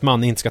att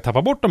man inte ska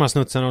tappa bort de här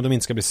snutsarna och de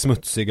inte ska bli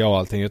smutsiga och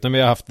allting, utan vi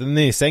har haft den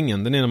i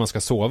sängen, den är när man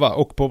ska sova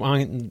och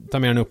han tar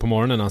med den upp på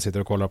morgonen när han sitter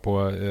och kollar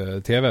på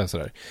tv och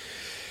sådär.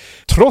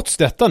 Trots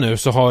detta nu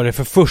så har det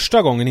för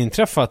första gången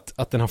inträffat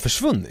att den har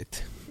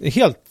försvunnit.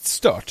 Helt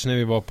stört när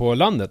vi var på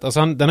landet.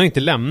 Alltså den har inte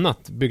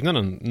lämnat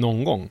byggnaden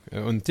någon gång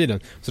under tiden.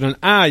 Så den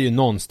är ju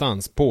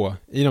någonstans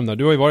i de där,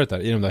 du har ju varit där,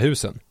 i de där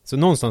husen. Så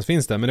någonstans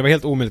finns det, men det var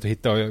helt omöjligt att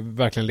hitta och jag har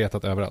verkligen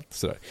letat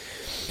överallt.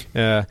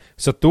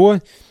 Så att då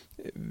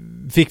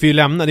fick vi ju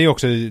lämna, det är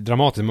också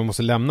dramatiskt, man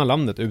måste lämna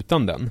landet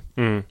utan den.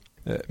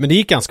 Men det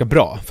gick ganska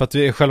bra, för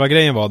att själva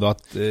grejen var då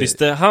att...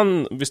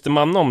 Visste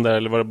man om det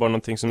eller var det bara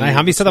någonting som... Nej,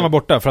 han visste att den var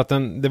borta, för att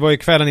det var ju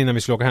kvällen innan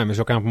vi skulle åka hem. Vi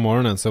skulle åka hem på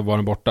morgonen så var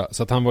den borta.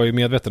 Så att han var ju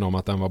medveten om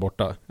att den var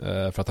borta,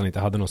 för att han inte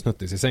hade någon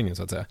snuttis i sängen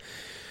så att säga.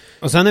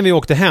 Och sen när vi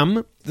åkte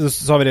hem, då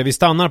sa vi det, vi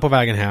stannar på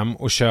vägen hem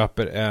och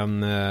köper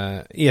en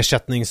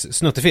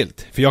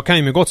ersättningssnuttefilt. För jag kan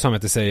ju med gott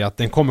samvete säga att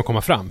den kommer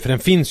komma fram, för den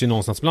finns ju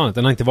någonstans på landet,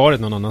 den har inte varit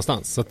någon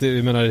annanstans. Så att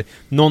jag menar,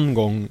 någon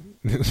gång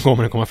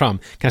kommer den komma fram.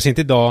 Kanske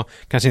inte idag,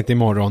 kanske inte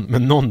imorgon,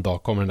 men någon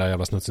dag kommer den där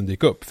jävla snutsen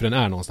dyka upp, för den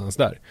är någonstans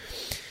där.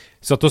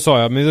 Så att då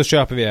sa jag, men då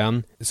köper vi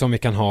en som vi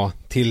kan ha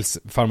tills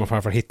farmor och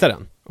farfar hittar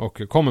den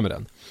och kommer med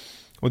den.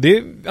 Och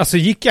det alltså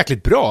gick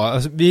jäkligt bra.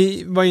 Alltså,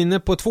 vi var inne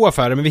på 2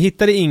 affärer, men vi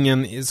hittade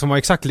ingen som var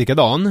exakt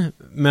likadan.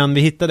 Men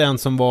vi hittade en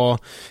som var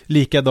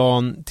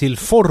likadan till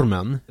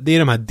formen. Det är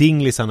de här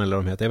dinglisarna eller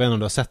de heter. Jag vet inte om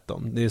du har sett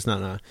dem. Det är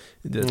sådana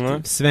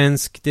här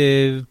svenskt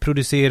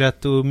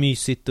producerat och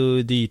mysigt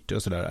och dyrt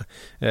och sådär.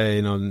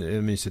 I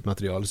någon mysigt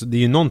material. Så det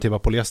är ju någon typ av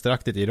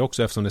polyesteraktigt i det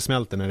också, eftersom det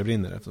smälter när det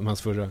brinner. Eftersom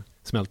hans förra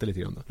smälter lite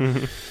grann.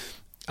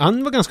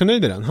 Han var ganska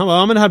nöjd med den. Han var,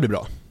 ja men det här blir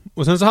bra.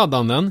 Och sen så hade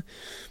han den.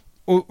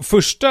 Och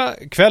första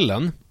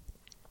kvällen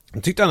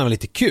tyckte han var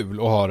lite kul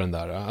att ha den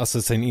där,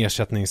 alltså sin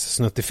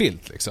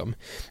ersättningssnuttefilt liksom.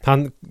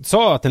 Han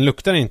sa att den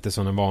luktar inte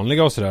som den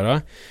vanliga och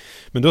sådär.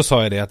 Men då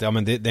sa jag det att ja,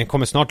 men den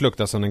kommer snart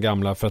lukta som den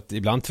gamla, för att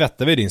ibland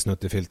tvättar vi din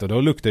snuttefilt och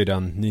då luktar ju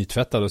den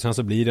nytvättad och sen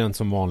så blir den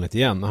som vanligt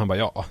igen. Och han bara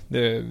ja,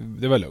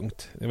 det var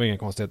lugnt. Det var inga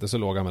konstigheter, så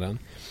låg han med den.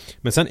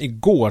 Men sen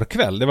igår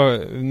kväll,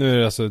 nu är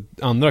det alltså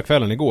andra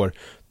kvällen igår,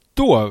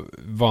 då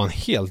var han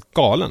helt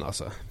galen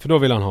alltså. För då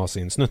ville han ha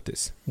sin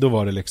snuttis. Då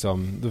var det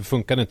liksom, då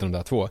funkade inte de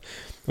där två.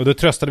 Och då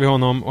tröstade vi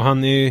honom, och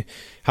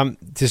han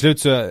till slut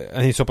så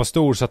är han så pass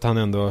stor så att han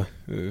ändå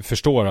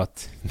förstår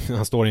att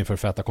han står inför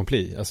fait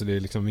accompli. Alltså det är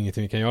liksom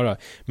ingenting vi kan göra.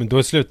 Men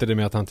då slutade det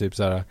med att han typ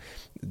så här,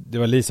 det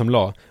var Li som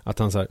la, att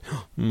han så här,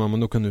 mamma,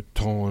 då kan du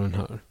ta den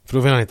här. För då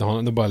vill han inte ha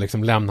den, då bara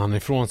liksom lämnar han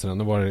ifrån sig den.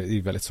 Då var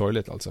det väldigt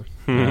sorgligt alltså.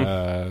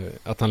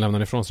 Att han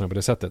lämnar ifrån sig den på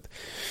det sättet.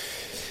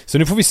 Så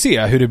nu får vi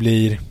se hur det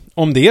blir,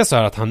 om det är så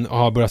här att han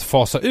har börjat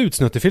fasa ut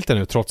snuttefilter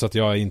nu, trots att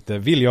jag inte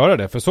vill göra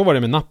det. För så var det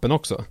med nappen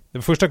också. Det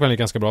var första kvällen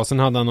ganska bra, sen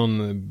hade han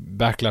någon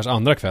backlash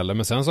andra kvällen,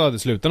 men sen så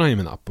slutade han ju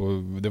med napp,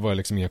 och det var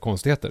liksom inga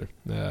konstigheter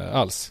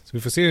alls. Så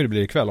vi får se hur det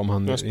blir ikväll, om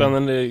han... Det var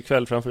spännande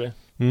kväll framför dig.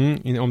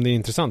 Om det är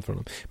intressant för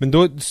honom. Men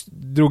då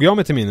drog jag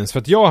mig till minnes, för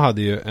att jag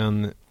hade ju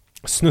en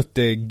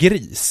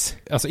snuttegris,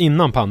 alltså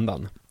innan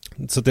pandan.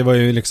 Så det var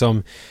ju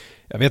liksom...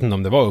 Jag vet inte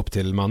om det var upp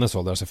till Mannes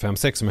ålder, alltså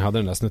 5-6, som jag hade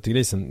den där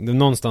snuttegrisen.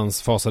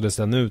 Någonstans fasades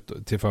den ut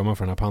till förmån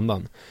för den här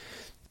pandan.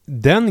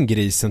 Den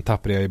grisen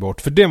tappade jag ju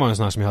bort, för det var en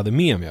sån här som jag hade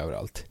med mig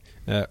överallt.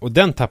 Och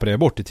den tappade jag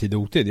bort i tid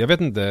och otid. Jag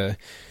vet inte,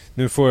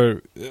 nu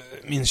får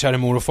min kära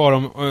mor och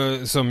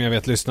far, som jag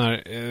vet lyssnar,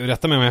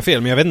 rätta mig om jag är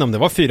fel, men jag vet inte om det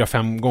var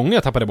 4-5 gånger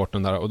jag tappade bort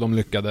den där, och de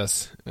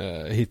lyckades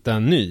hitta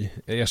en ny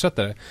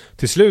ersättare.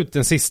 Till slut,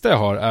 den sista jag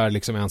har är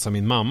liksom en som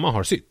min mamma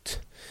har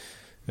sytt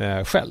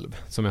själv,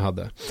 som jag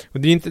hade. Och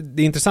det är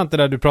intressant det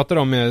där du pratar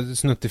om med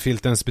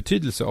snuttefiltens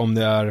betydelse, om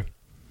det är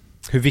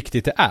hur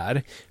viktigt det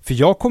är. För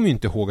jag kommer ju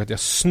inte ihåg att jag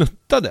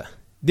snuttade.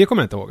 Det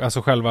kommer jag inte ihåg,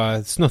 alltså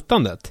själva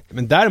snuttandet.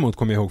 Men däremot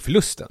kommer jag ihåg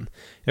förlusten.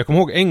 Jag kommer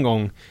ihåg en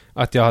gång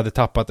att jag hade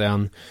tappat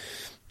en,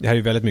 det här är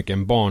ju väldigt mycket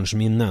en barns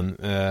minnen,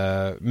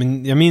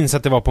 men jag minns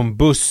att det var på en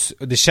buss,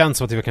 och det känns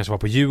som att det kanske var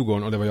på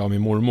Djurgården, och det var jag och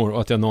min mormor,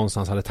 och att jag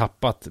någonstans hade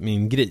tappat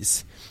min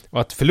gris.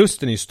 Och att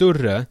förlusten är ju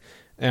större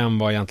än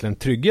vad egentligen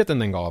tryggheten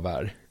den gav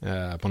är,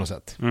 på något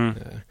sätt.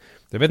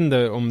 Jag vet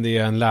inte om det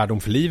är en lärdom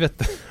för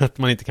livet att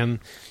man inte kan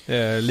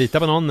lita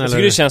på någon. Jag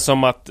tycker det känns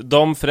som att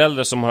de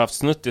föräldrar som har haft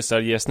snuttisar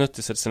ger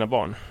snuttisar till sina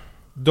barn.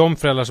 De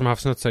föräldrar som har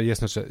haft snuttisar ger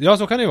snuttisar. Ja,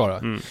 så kan det ju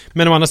vara.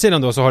 Men å andra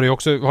sidan då så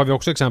har vi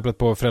också exemplet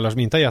på föräldrar som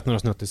inte har gett några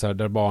snuttisar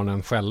där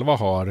barnen själva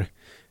har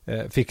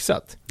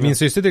fixat. Min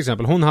syster till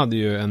exempel, hon hade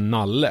ju en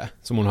nalle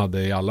som hon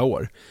hade i alla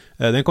år.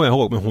 Den kommer jag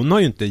ihåg, men hon har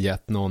ju inte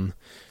gett någon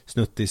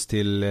snuttis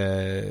till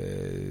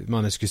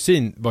mannens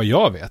kusin, vad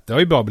jag vet. Det har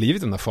ju bara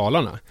blivit de där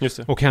falarna.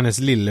 Och hennes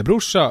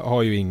lillebrorsa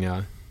har ju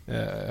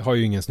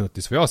ingen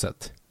snuttis vad jag har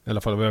sett. I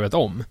alla fall vad jag vet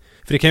om.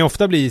 För det kan ju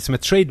ofta bli som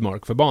ett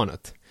trademark för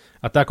barnet.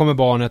 Att där kommer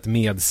barnet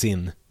med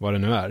sin, vad det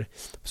nu är.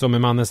 Som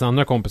med mannens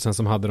andra kompisen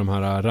som hade de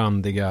här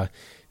randiga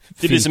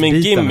det blir som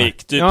en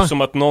gimmick, typ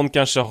som att någon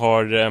kanske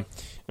har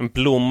en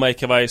blomma i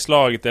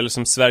kavajslaget, eller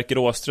som Sverker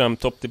Åström,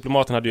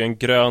 toppdiplomaten, hade ju en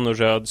grön och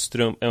röd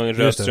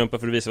strumpa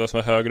för att visa vad som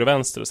var höger och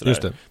vänster och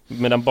sådär.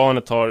 Medan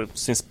barnet har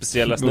sin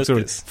speciella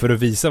snuttis. För att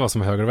visa vad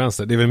som är höger och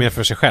vänster. Det är väl mer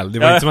för sig själv. Det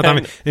var inte som att han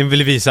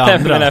ville visa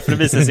andra. Nej, för att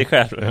visa sig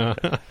själv.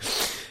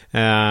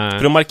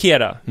 För att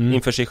markera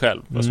inför sig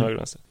själv vad som är höger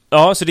och vänster.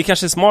 Ja, så det är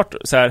kanske smart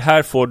så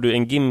här får du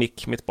en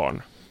gimmick, mitt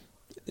barn.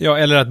 Ja,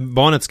 eller att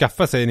barnet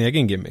skaffar sig en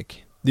egen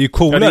gimmick. Det är ju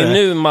coolare. Ja, det är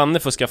nu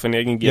mannen får skaffa en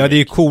egen gimmick. Ja, det är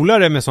ju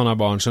coolare med sådana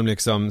barn som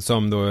liksom,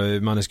 som då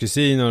mannens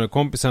kusin och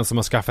kompisen som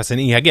har skaffat sig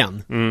en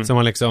egen. Som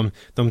har liksom,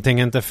 de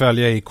tänker inte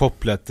följa i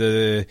kopplet,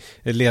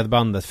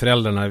 ledbandet,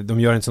 föräldrarna, de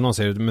gör inte som någon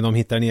säger, men de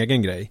hittar en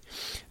egen grej.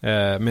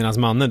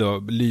 Medan mannen då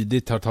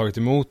lydigt har tagit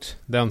emot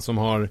den som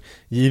har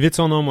givits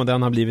honom, och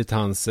den har blivit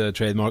hans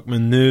trademark.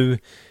 Men nu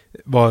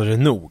var det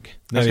nog.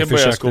 Han ska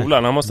börja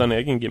skolan, han måste ha en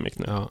egen gimmick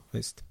nu. Ja,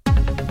 visst.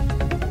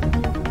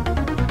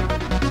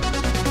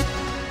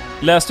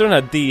 Läste du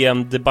den här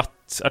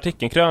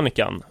DN-debattartikeln,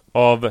 krönikan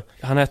av,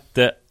 han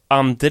hette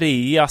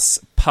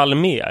Andreas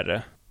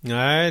Palmér?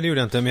 Nej, det gjorde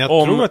jag inte, men jag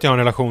tror att jag har en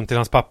relation till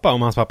hans pappa,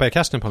 om hans pappa är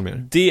Karsten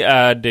Palmér. Det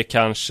är det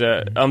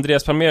kanske.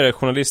 Andreas Palmér är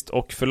journalist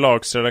och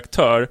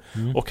förlagsredaktör,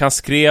 och han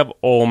skrev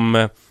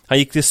om, han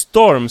gick till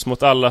storms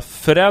mot alla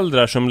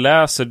föräldrar som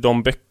läser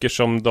de böcker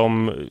som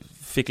de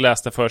fick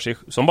läsa för sig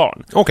som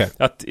barn.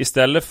 Att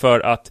istället för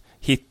att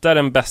hitta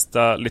den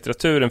bästa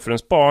litteraturen för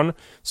ens barn,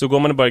 så går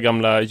man bara i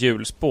gamla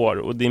hjulspår,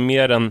 och det är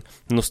mer en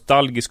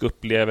nostalgisk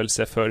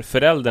upplevelse för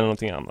föräldern än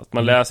någonting annat.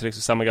 Man läser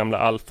liksom samma gamla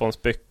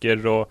Alfons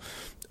böcker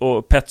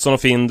och Petson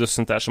och Findus och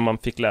sånt där som man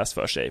fick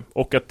läsa för sig.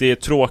 Och att det är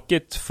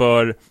tråkigt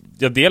för,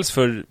 dels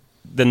för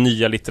den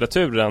nya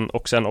litteraturen,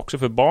 och sen också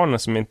för barnen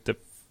som inte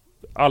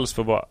alls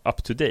får vara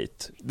up to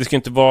date. Det ska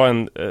inte vara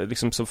en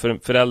liksom som för en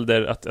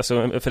förälder att, alltså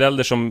en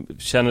förälder som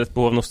känner ett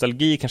behov av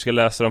nostalgi kanske ska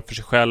läsa dem för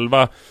sig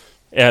själva,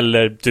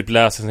 eller typ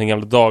läsa sin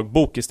gamla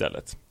dagbok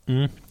istället.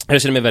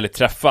 Jag känner mig väldigt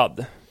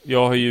träffad.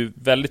 Jag har ju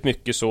väldigt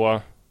mycket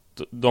så,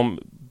 de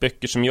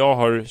böcker som jag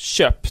har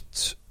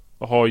köpt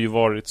har ju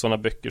varit sådana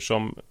böcker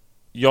som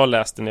jag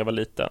läste när jag var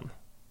liten.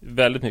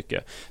 Väldigt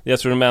mycket. Jag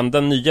tror de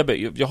enda nya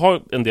böcker, jag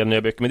har en del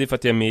nya böcker, men det är för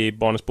att jag är med i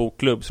Barnens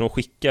bokklubb, så de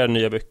skickar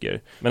nya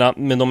böcker.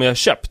 Men de jag har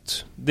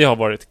köpt, det har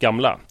varit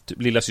gamla,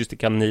 typ Lilla syster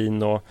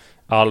kanin och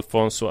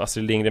Alfons och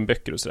Astrid Lindgren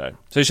böcker och sådär.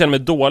 Så jag känner mig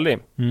dålig.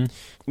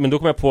 Men då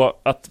kom jag på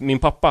att min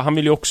pappa, han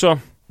vill ju också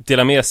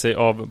dela med sig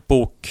av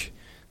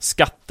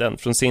bokskatten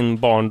från sin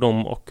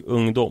barndom och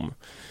ungdom.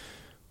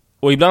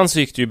 Och ibland så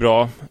gick det ju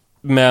bra,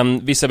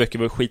 men vissa böcker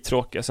var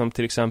skittråkiga, som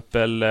till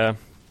exempel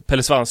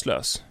Pelle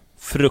Svanslös.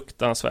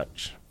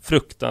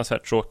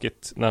 Fruktansvärt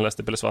tråkigt när han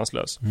läste Pelle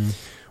Svanslös.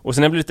 Och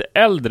sen när jag blev lite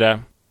äldre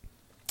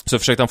så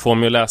försökte han få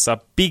mig att läsa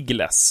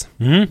Biggles.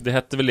 Det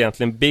hette väl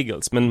egentligen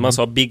Biggles, men man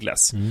sa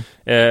Biggles.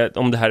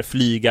 Om det här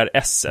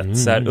flygar-esset,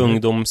 så här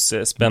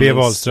ungdomsspänning. B.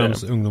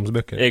 Wahlströms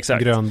ungdomsböcker.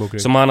 Exakt. Grönbok.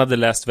 Som han hade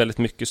läst väldigt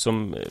mycket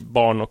som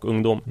barn och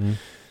ungdom.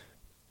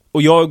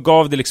 Och jag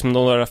gav det liksom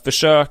några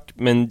försök,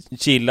 men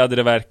gillade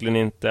det verkligen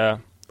inte.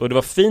 Och det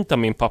var fint av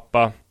min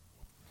pappa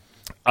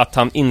att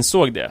han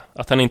insåg det.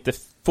 Att han inte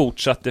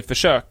fortsatte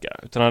försöka,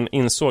 utan han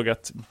insåg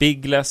att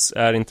Biggles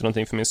är inte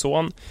någonting för min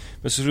son.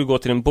 Men så skulle vi gå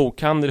till en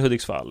bokhandel i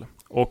Hudiksvall.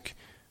 Och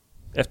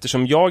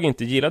eftersom jag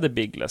inte gillade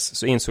Biggles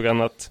så insåg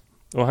han att,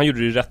 och han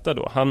gjorde det rätta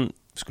då, han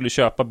skulle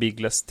köpa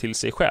Biggles till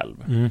sig själv.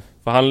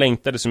 För han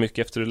längtade så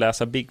mycket efter att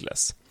läsa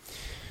Biggles.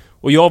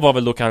 Och jag var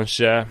väl då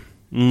kanske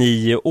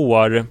 9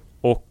 år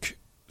och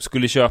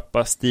skulle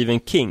köpa Stephen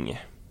King.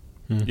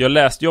 Jag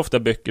läste ju ofta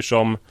böcker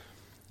som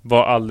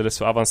var alldeles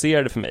för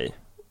avancerade för mig.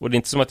 Och det är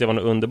inte som att jag var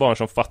någon underbarn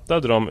som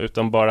fattade dem,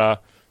 utan bara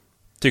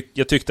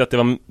jag tyckte att det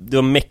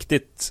var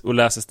mäktigt att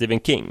läsa Stephen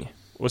King.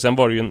 Och sen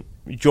var det ju en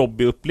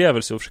jobbig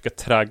upplevelse att försöka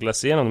traggla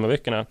sig igenom de här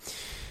böckerna.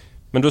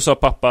 Men då sa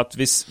pappa att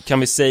kan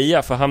vi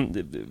säga, för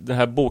den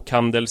här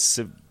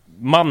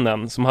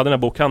bokhandelsmannen som hade den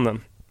här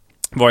bokhandeln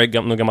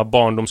var någon gammal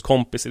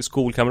barndomskompis eller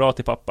skolkamrat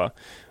till pappa.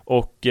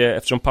 Och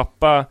eftersom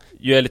pappa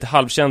ju är lite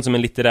halvkänd som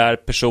en litterär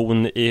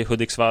person i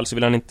Hudiksvall, så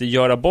vill han inte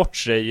göra bort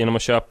sig genom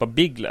att köpa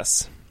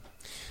Biggles.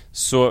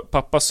 Så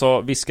pappa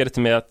viskade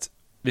till mig att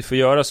vi får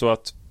göra så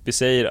att vi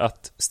säger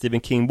att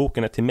Stephen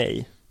King-boken är till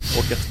mig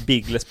och att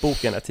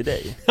Biggles-boken är till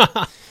dig.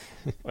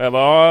 Och jag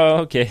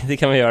bara, okej, det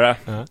kan vi göra.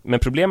 Men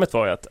problemet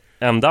var ju att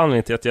enda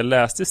anledningen till att jag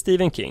läste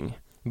Stephen King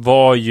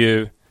var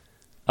ju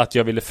att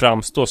jag ville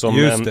framstå som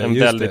en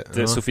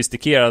väldigt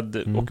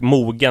sofistikerad och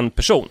mogen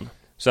person.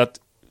 Så att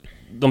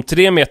de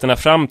 3 meterna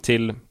fram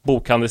till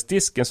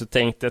bokhandelsdisken så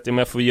tänkte jag att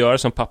jag får göra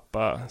som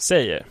pappa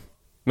säger.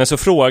 Men så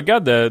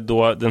frågade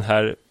då den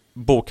här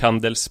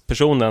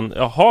bokhandelspersonen,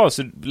 jaha,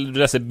 så du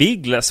läser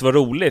Biggles, vad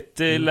roligt,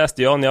 det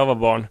läste jag när jag var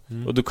barn.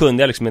 Och då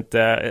kunde jag liksom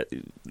inte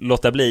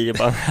låta bli.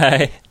 Bara,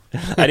 nej,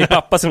 det är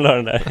pappa som la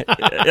den där.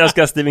 Jag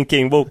ska ha Stephen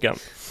King-boken.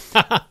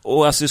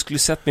 Och alltså jag skulle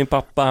sett min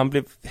pappa, han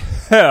blev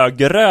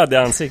högröd i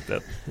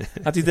ansiktet.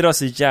 Han tyckte det var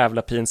så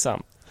jävla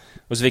pinsamt.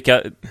 Och så fick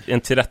jag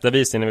en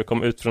tillrättavisning när vi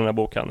kom ut från den här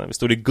bokhandeln. Vi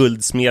stod i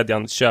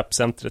Guldsmedjan,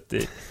 köpcentret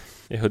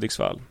i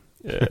Hudiksvall.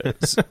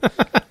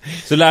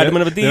 Så lärde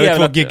man av det. Det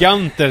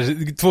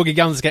var två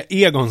gigantiska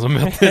egon som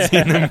möttes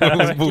inom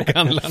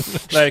bokhandlaren.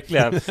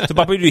 Verkligen. Så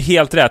pappa gjorde ju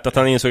helt rätt att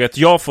han insåg att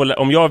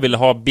om jag vill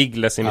ha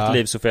Biggles i mitt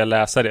liv så får jag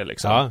läsa det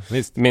liksom. Ja,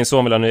 visst. Min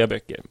son vill ha nya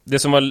böcker. Det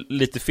som var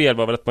lite fel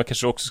var väl att man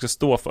kanske också ska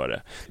stå för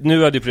det.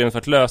 Nu hade ju problemet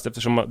varit löst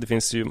eftersom det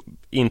finns ju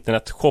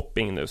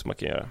internetshopping nu som man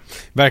kan göra.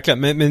 Verkligen,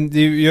 men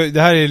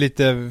det här är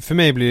lite, för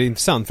mig blir det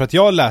intressant för att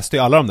jag läste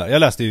ju alla de där. Jag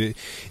läste ju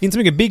inte så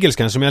mycket Biggles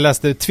kanske, men jag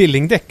läste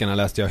Tvillingdeckarna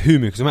läste jag hur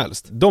mycket som helst.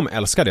 De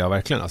älskade jag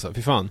verkligen alltså,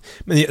 fy fan.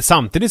 Men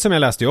samtidigt som jag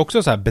läste ju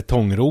också så här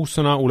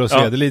Betongrosorna, Olof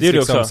Cederlids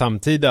liksom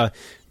samtida,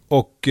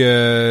 och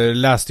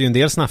läste ju en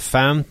del såna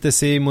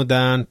fantasy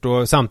modernt,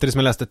 och samtidigt som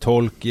jag läste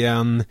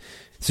Tolkien.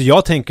 Så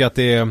jag tänker att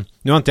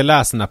nu har inte jag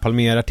läst den här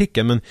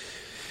Palmér-artikeln, men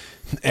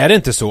är det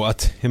inte så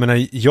att, jag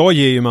menar, jag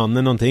ger ju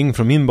mannen någonting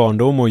från min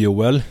barndom och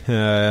Joel,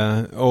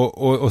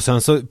 och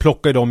sen så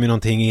plockar de ju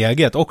någonting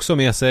eget också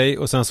med sig,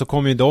 och sen så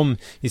kommer ju de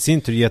i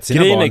sin tur ge till sina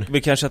barn. Grejen är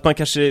kanske att man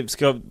kanske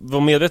ska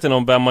vara medveten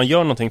om vem man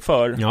gör någonting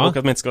för, och att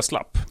man inte ska vara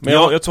slapp. Men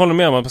jag håller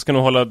med om att man ska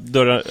nog hålla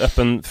dörren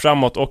öppen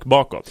framåt och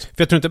bakåt.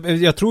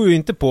 För jag tror ju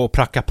inte på att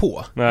pracka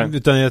på. Nej.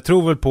 Utan jag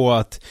tror väl på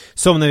att,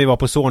 som när vi var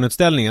på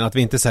Zornutställningen, att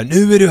vi inte säger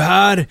nu är du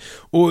här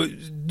och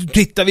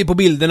tittar vi på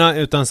bilderna,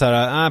 utan så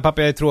här,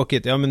 pappa jag är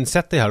tråkigt. Ja, men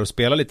sätt dig här och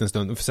spela lite en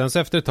stund. För sen så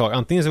efter ett tag,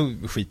 antingen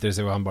så skiter det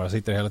sig och han bara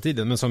sitter hela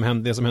tiden, men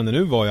det som hände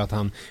nu var ju att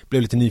han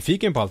blev lite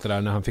nyfiken på allt det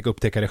där när han fick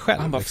upptäcka det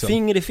själv. Han bara, liksom.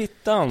 Finger i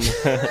fittan.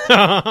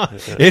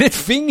 Är det ett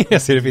finger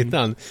jag ser i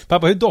fittan?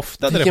 Pappa, hur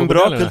doftade det på vilken bra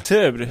bordellerna?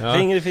 kultur, ja.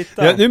 Finger i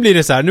fittan. Ja, nu blir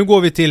det så här, nu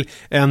går vi till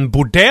en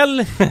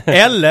bordell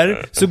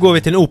eller så går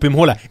vi till en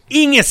opiumhåla.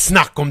 Inget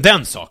snack om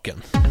den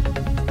saken.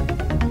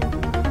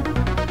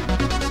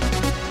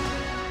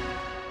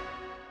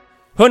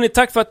 Hörni,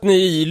 tack för att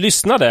ni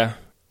lyssnade.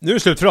 Nu är det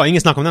slut för idag,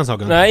 inget snack om den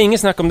saken. Nej, inget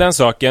snack om den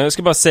saken. Jag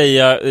ska bara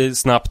säga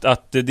snabbt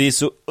att det är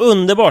så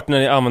underbart när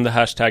ni använder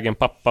hashtaggen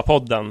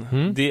pappapodden.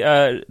 Det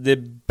är det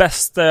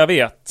bästa jag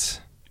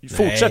vet.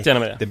 Fortsätt gärna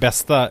med det. Det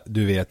bästa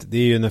du vet, det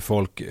är ju när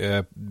folk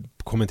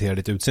kommenterar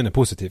ditt utseende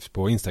positivt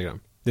på Instagram.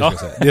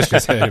 Det ska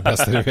jag säga är det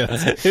bästa du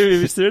vet. Hur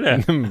visste du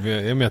det?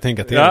 Men jag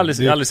tänker att det jag har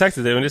aldrig sagt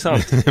det, men det är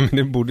sant.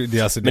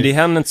 Men det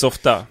händer inte så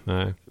ofta.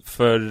 Nej.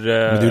 Men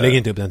du lägger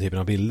inte upp den typen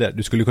av bilder.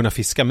 Du skulle kunna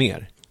fiska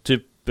mer.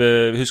 Typ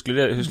hur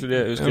skulle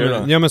det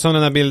då? Ja, men som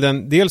den här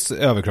bilden, dels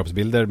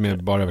överkroppsbilder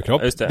med bara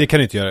överkropp. Ja, det kan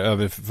du inte göra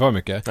över för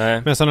mycket.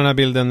 Nej. Men som den här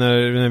bilden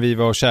när vi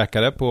var och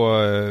käkade på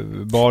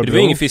Barbro. Det var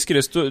ingen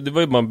fiske, det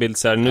var ju bara en bild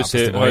så här. Nu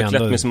har jag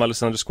klätt mig som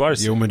Alexander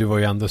Skarsgård. Jo, men du var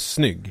ju ändå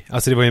snygg.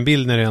 Alltså det var ju en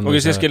bild när det ändå... Och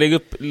jag ska lägga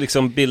upp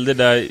liksom bilder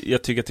där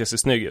jag tycker att jag ser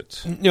snygg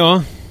ut.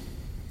 Ja.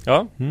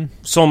 Ja,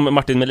 som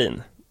Martin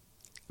Melin.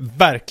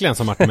 Verkligen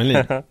som Martin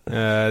Melin.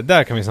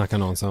 Där kan vi snacka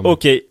någon som...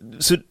 Okej,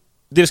 så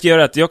det ska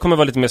göra att jag kommer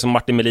vara lite mer som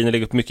Martin Melin och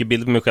lägga upp mycket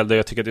bilder på mig själv där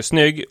jag tycker att jag är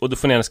snygg. Och då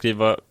får ni gärna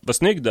skriva vad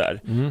snygg du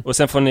är. Och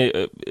sen får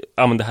ni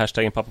använda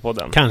hashtaggen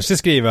pappapodden. Kanske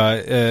skriva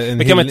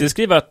men kan man inte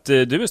skriva att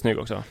du är snygg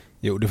också?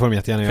 Jo, det får de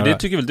jättegärna göra. För det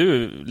tycker väl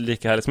du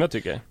lika härligt som jag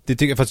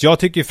tycker? Fast jag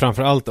tycker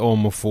framförallt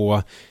om att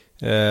få...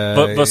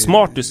 Vad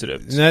smart du ser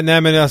ut.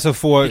 Nej, men alltså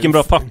få... Vilken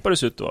bra pappa du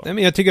ser ut då. Nej,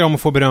 men jag tycker om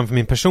att få beröm för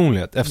min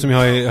personlighet. Eftersom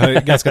jag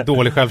har ganska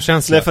dålig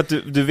självkänsla. Nej, för att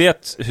du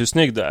vet hur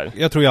snygg du är.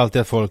 Jag tror ju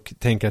alltid att folk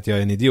tänker att jag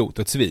är en idiot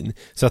och ett svin.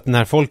 Så att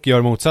när folk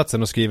gör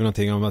motsatsen och skriver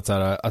någonting om att, så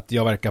här, att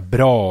jag verkar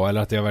bra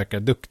eller att jag verkar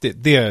duktig,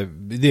 det...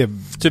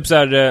 Typ så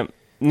här,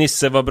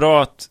 Nisse, var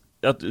bra att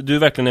du är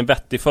verkligen en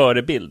vettig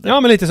förebild.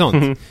 Ja, men lite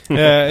sånt.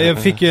 Jag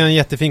fick ju en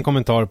jättefin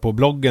kommentar på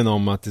bloggen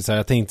om att så här,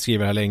 jag tänkte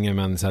skriva det här länge,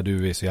 men så här,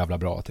 du är så jävla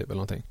bra typ eller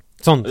någonting.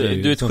 Sånt är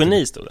ju, du är ett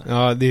geni, stod det.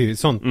 Ja, det är ju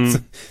sånt.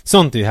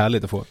 Sånt är ju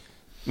härligt att få.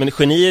 Men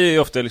genier är ju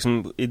ofta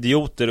liksom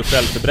idioter och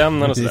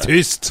självförbrännare och sådär. Det är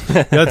tyst.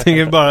 Jag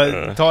tänker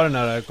bara ta den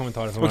här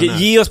kommentaren. Okej,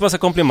 ge oss massa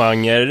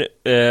komplimanger.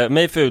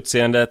 Mig för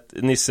utseendet,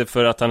 Nisse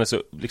för att han är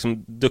så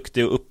liksom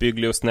duktig och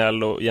uppbygglig och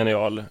snäll och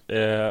genial.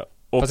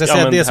 Och fast jag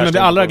säger, det som jag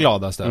blir allra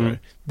gladast över,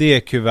 det är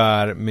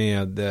kuvert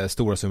med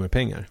stora summor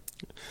pengar.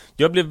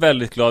 Jag blev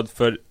väldigt glad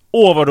för,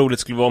 vad roligt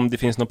skulle vara om det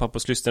finns någon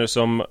pappas-lyssnare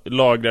som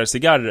lagrar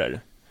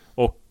cigarrer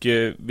och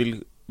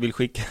vill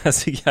skicka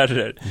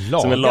cigarrer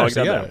som är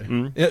lagrade.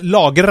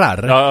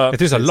 Lagrar? Ja, jag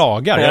tror så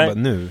lagar. Jag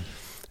bara, nu.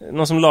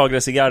 Någon som lagrar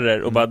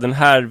cigarrer och bara, den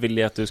här vill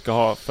jag att du ska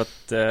ha för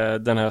att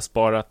den har jag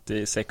sparat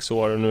i 6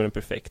 år och nu är den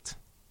perfekt.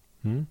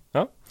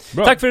 Ja.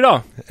 Bra. Tack för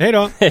idag. Hej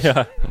då.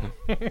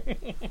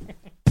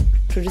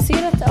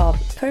 Producerat av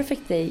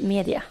Perfect Day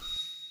Media.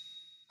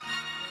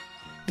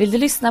 Vill du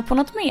lyssna på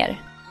något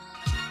mer?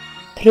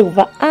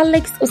 Prova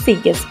Alex och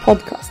Sigges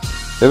podcast.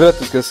 Jag vill att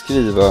du ska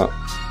skriva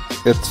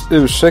ett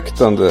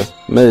ursäktande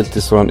mejl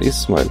till Soran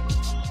Ismail.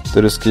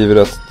 Där du skriver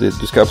att du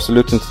ska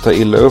absolut inte ta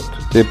illa upp.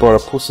 Det är bara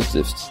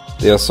positivt.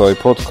 Det jag sa i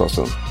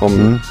podcasten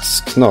om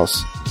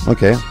knas.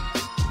 Okej.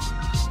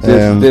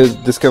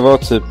 Det ska vara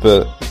typ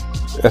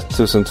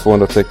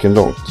 1200 tecken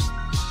långt.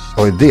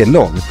 Oj, det är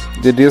långt.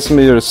 Det är det som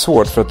gör det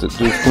svårt, för att du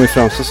kommer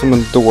framstå som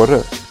en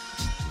dåre.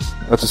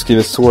 Att du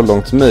skriver så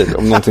långt mejl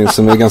om någonting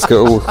som är ganska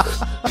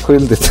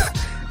oskyldigt.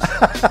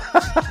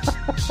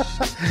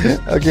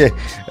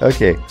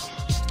 Okej.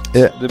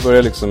 Det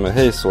börjar liksom med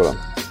hej Soran.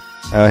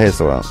 Ja, hej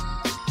Soran.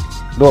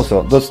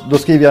 Då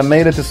skriver jag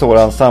mejlet till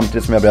Soran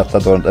samtidigt som jag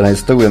berättar den här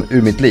historien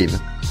ur mitt liv.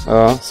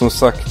 Ja, som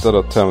sakta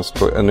då töms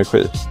på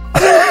energi.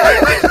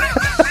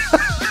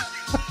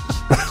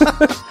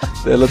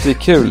 Det låter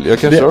kul. Jag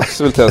kanske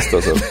också vill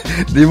testa så.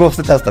 Du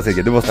måste testa,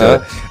 Sigge. Du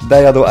måste.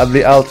 Där jag då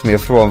blir allt mer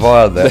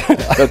frånvarande.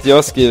 Att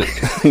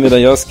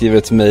medan jag skriver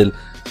ett mejl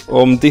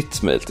om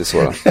ditt mejl till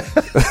Soran.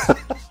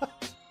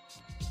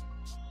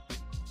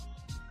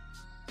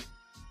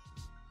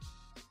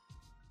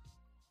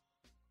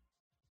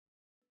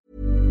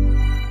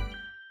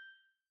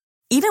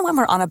 Even when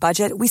we're on a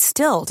budget, we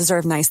still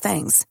deserve nice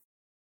things.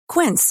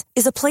 Quince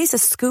is a place to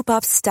scoop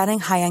up stunning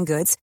high-end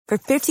goods for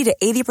 50 to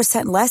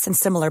 80% less than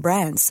similar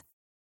brands.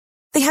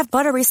 They have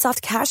buttery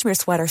soft cashmere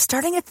sweaters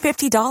starting at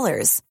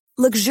 $50,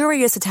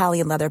 luxurious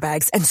Italian leather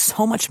bags, and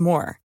so much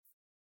more.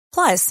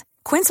 Plus,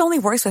 Quince only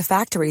works with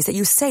factories that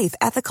use safe,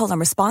 ethical, and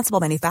responsible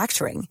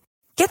manufacturing.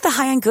 Get the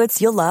high-end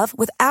goods you'll love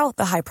without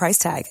the high price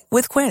tag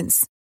with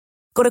Quince.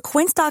 Go to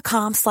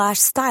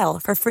quince.com/style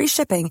for free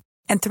shipping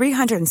and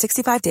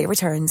 365-day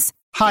returns.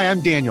 Hi,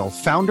 I'm Daniel,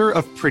 founder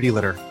of Pretty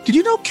Litter. Did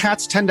you know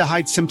cats tend to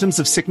hide symptoms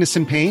of sickness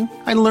and pain?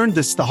 I learned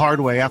this the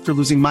hard way after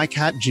losing my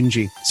cat,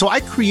 Gingy. So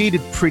I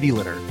created Pretty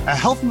Litter, a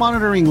health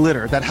monitoring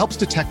litter that helps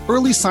detect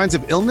early signs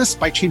of illness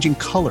by changing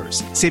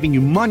colors, saving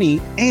you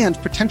money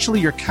and potentially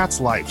your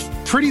cat's life.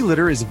 Pretty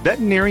Litter is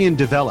veterinarian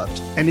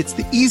developed, and it's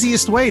the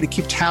easiest way to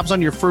keep tabs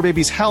on your fur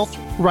baby's health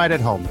right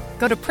at home.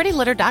 Go to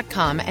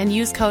prettylitter.com and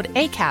use code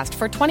ACAST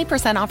for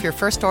 20% off your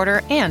first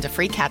order and a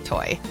free cat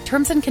toy.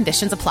 Terms and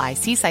conditions apply.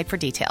 See site for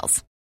details.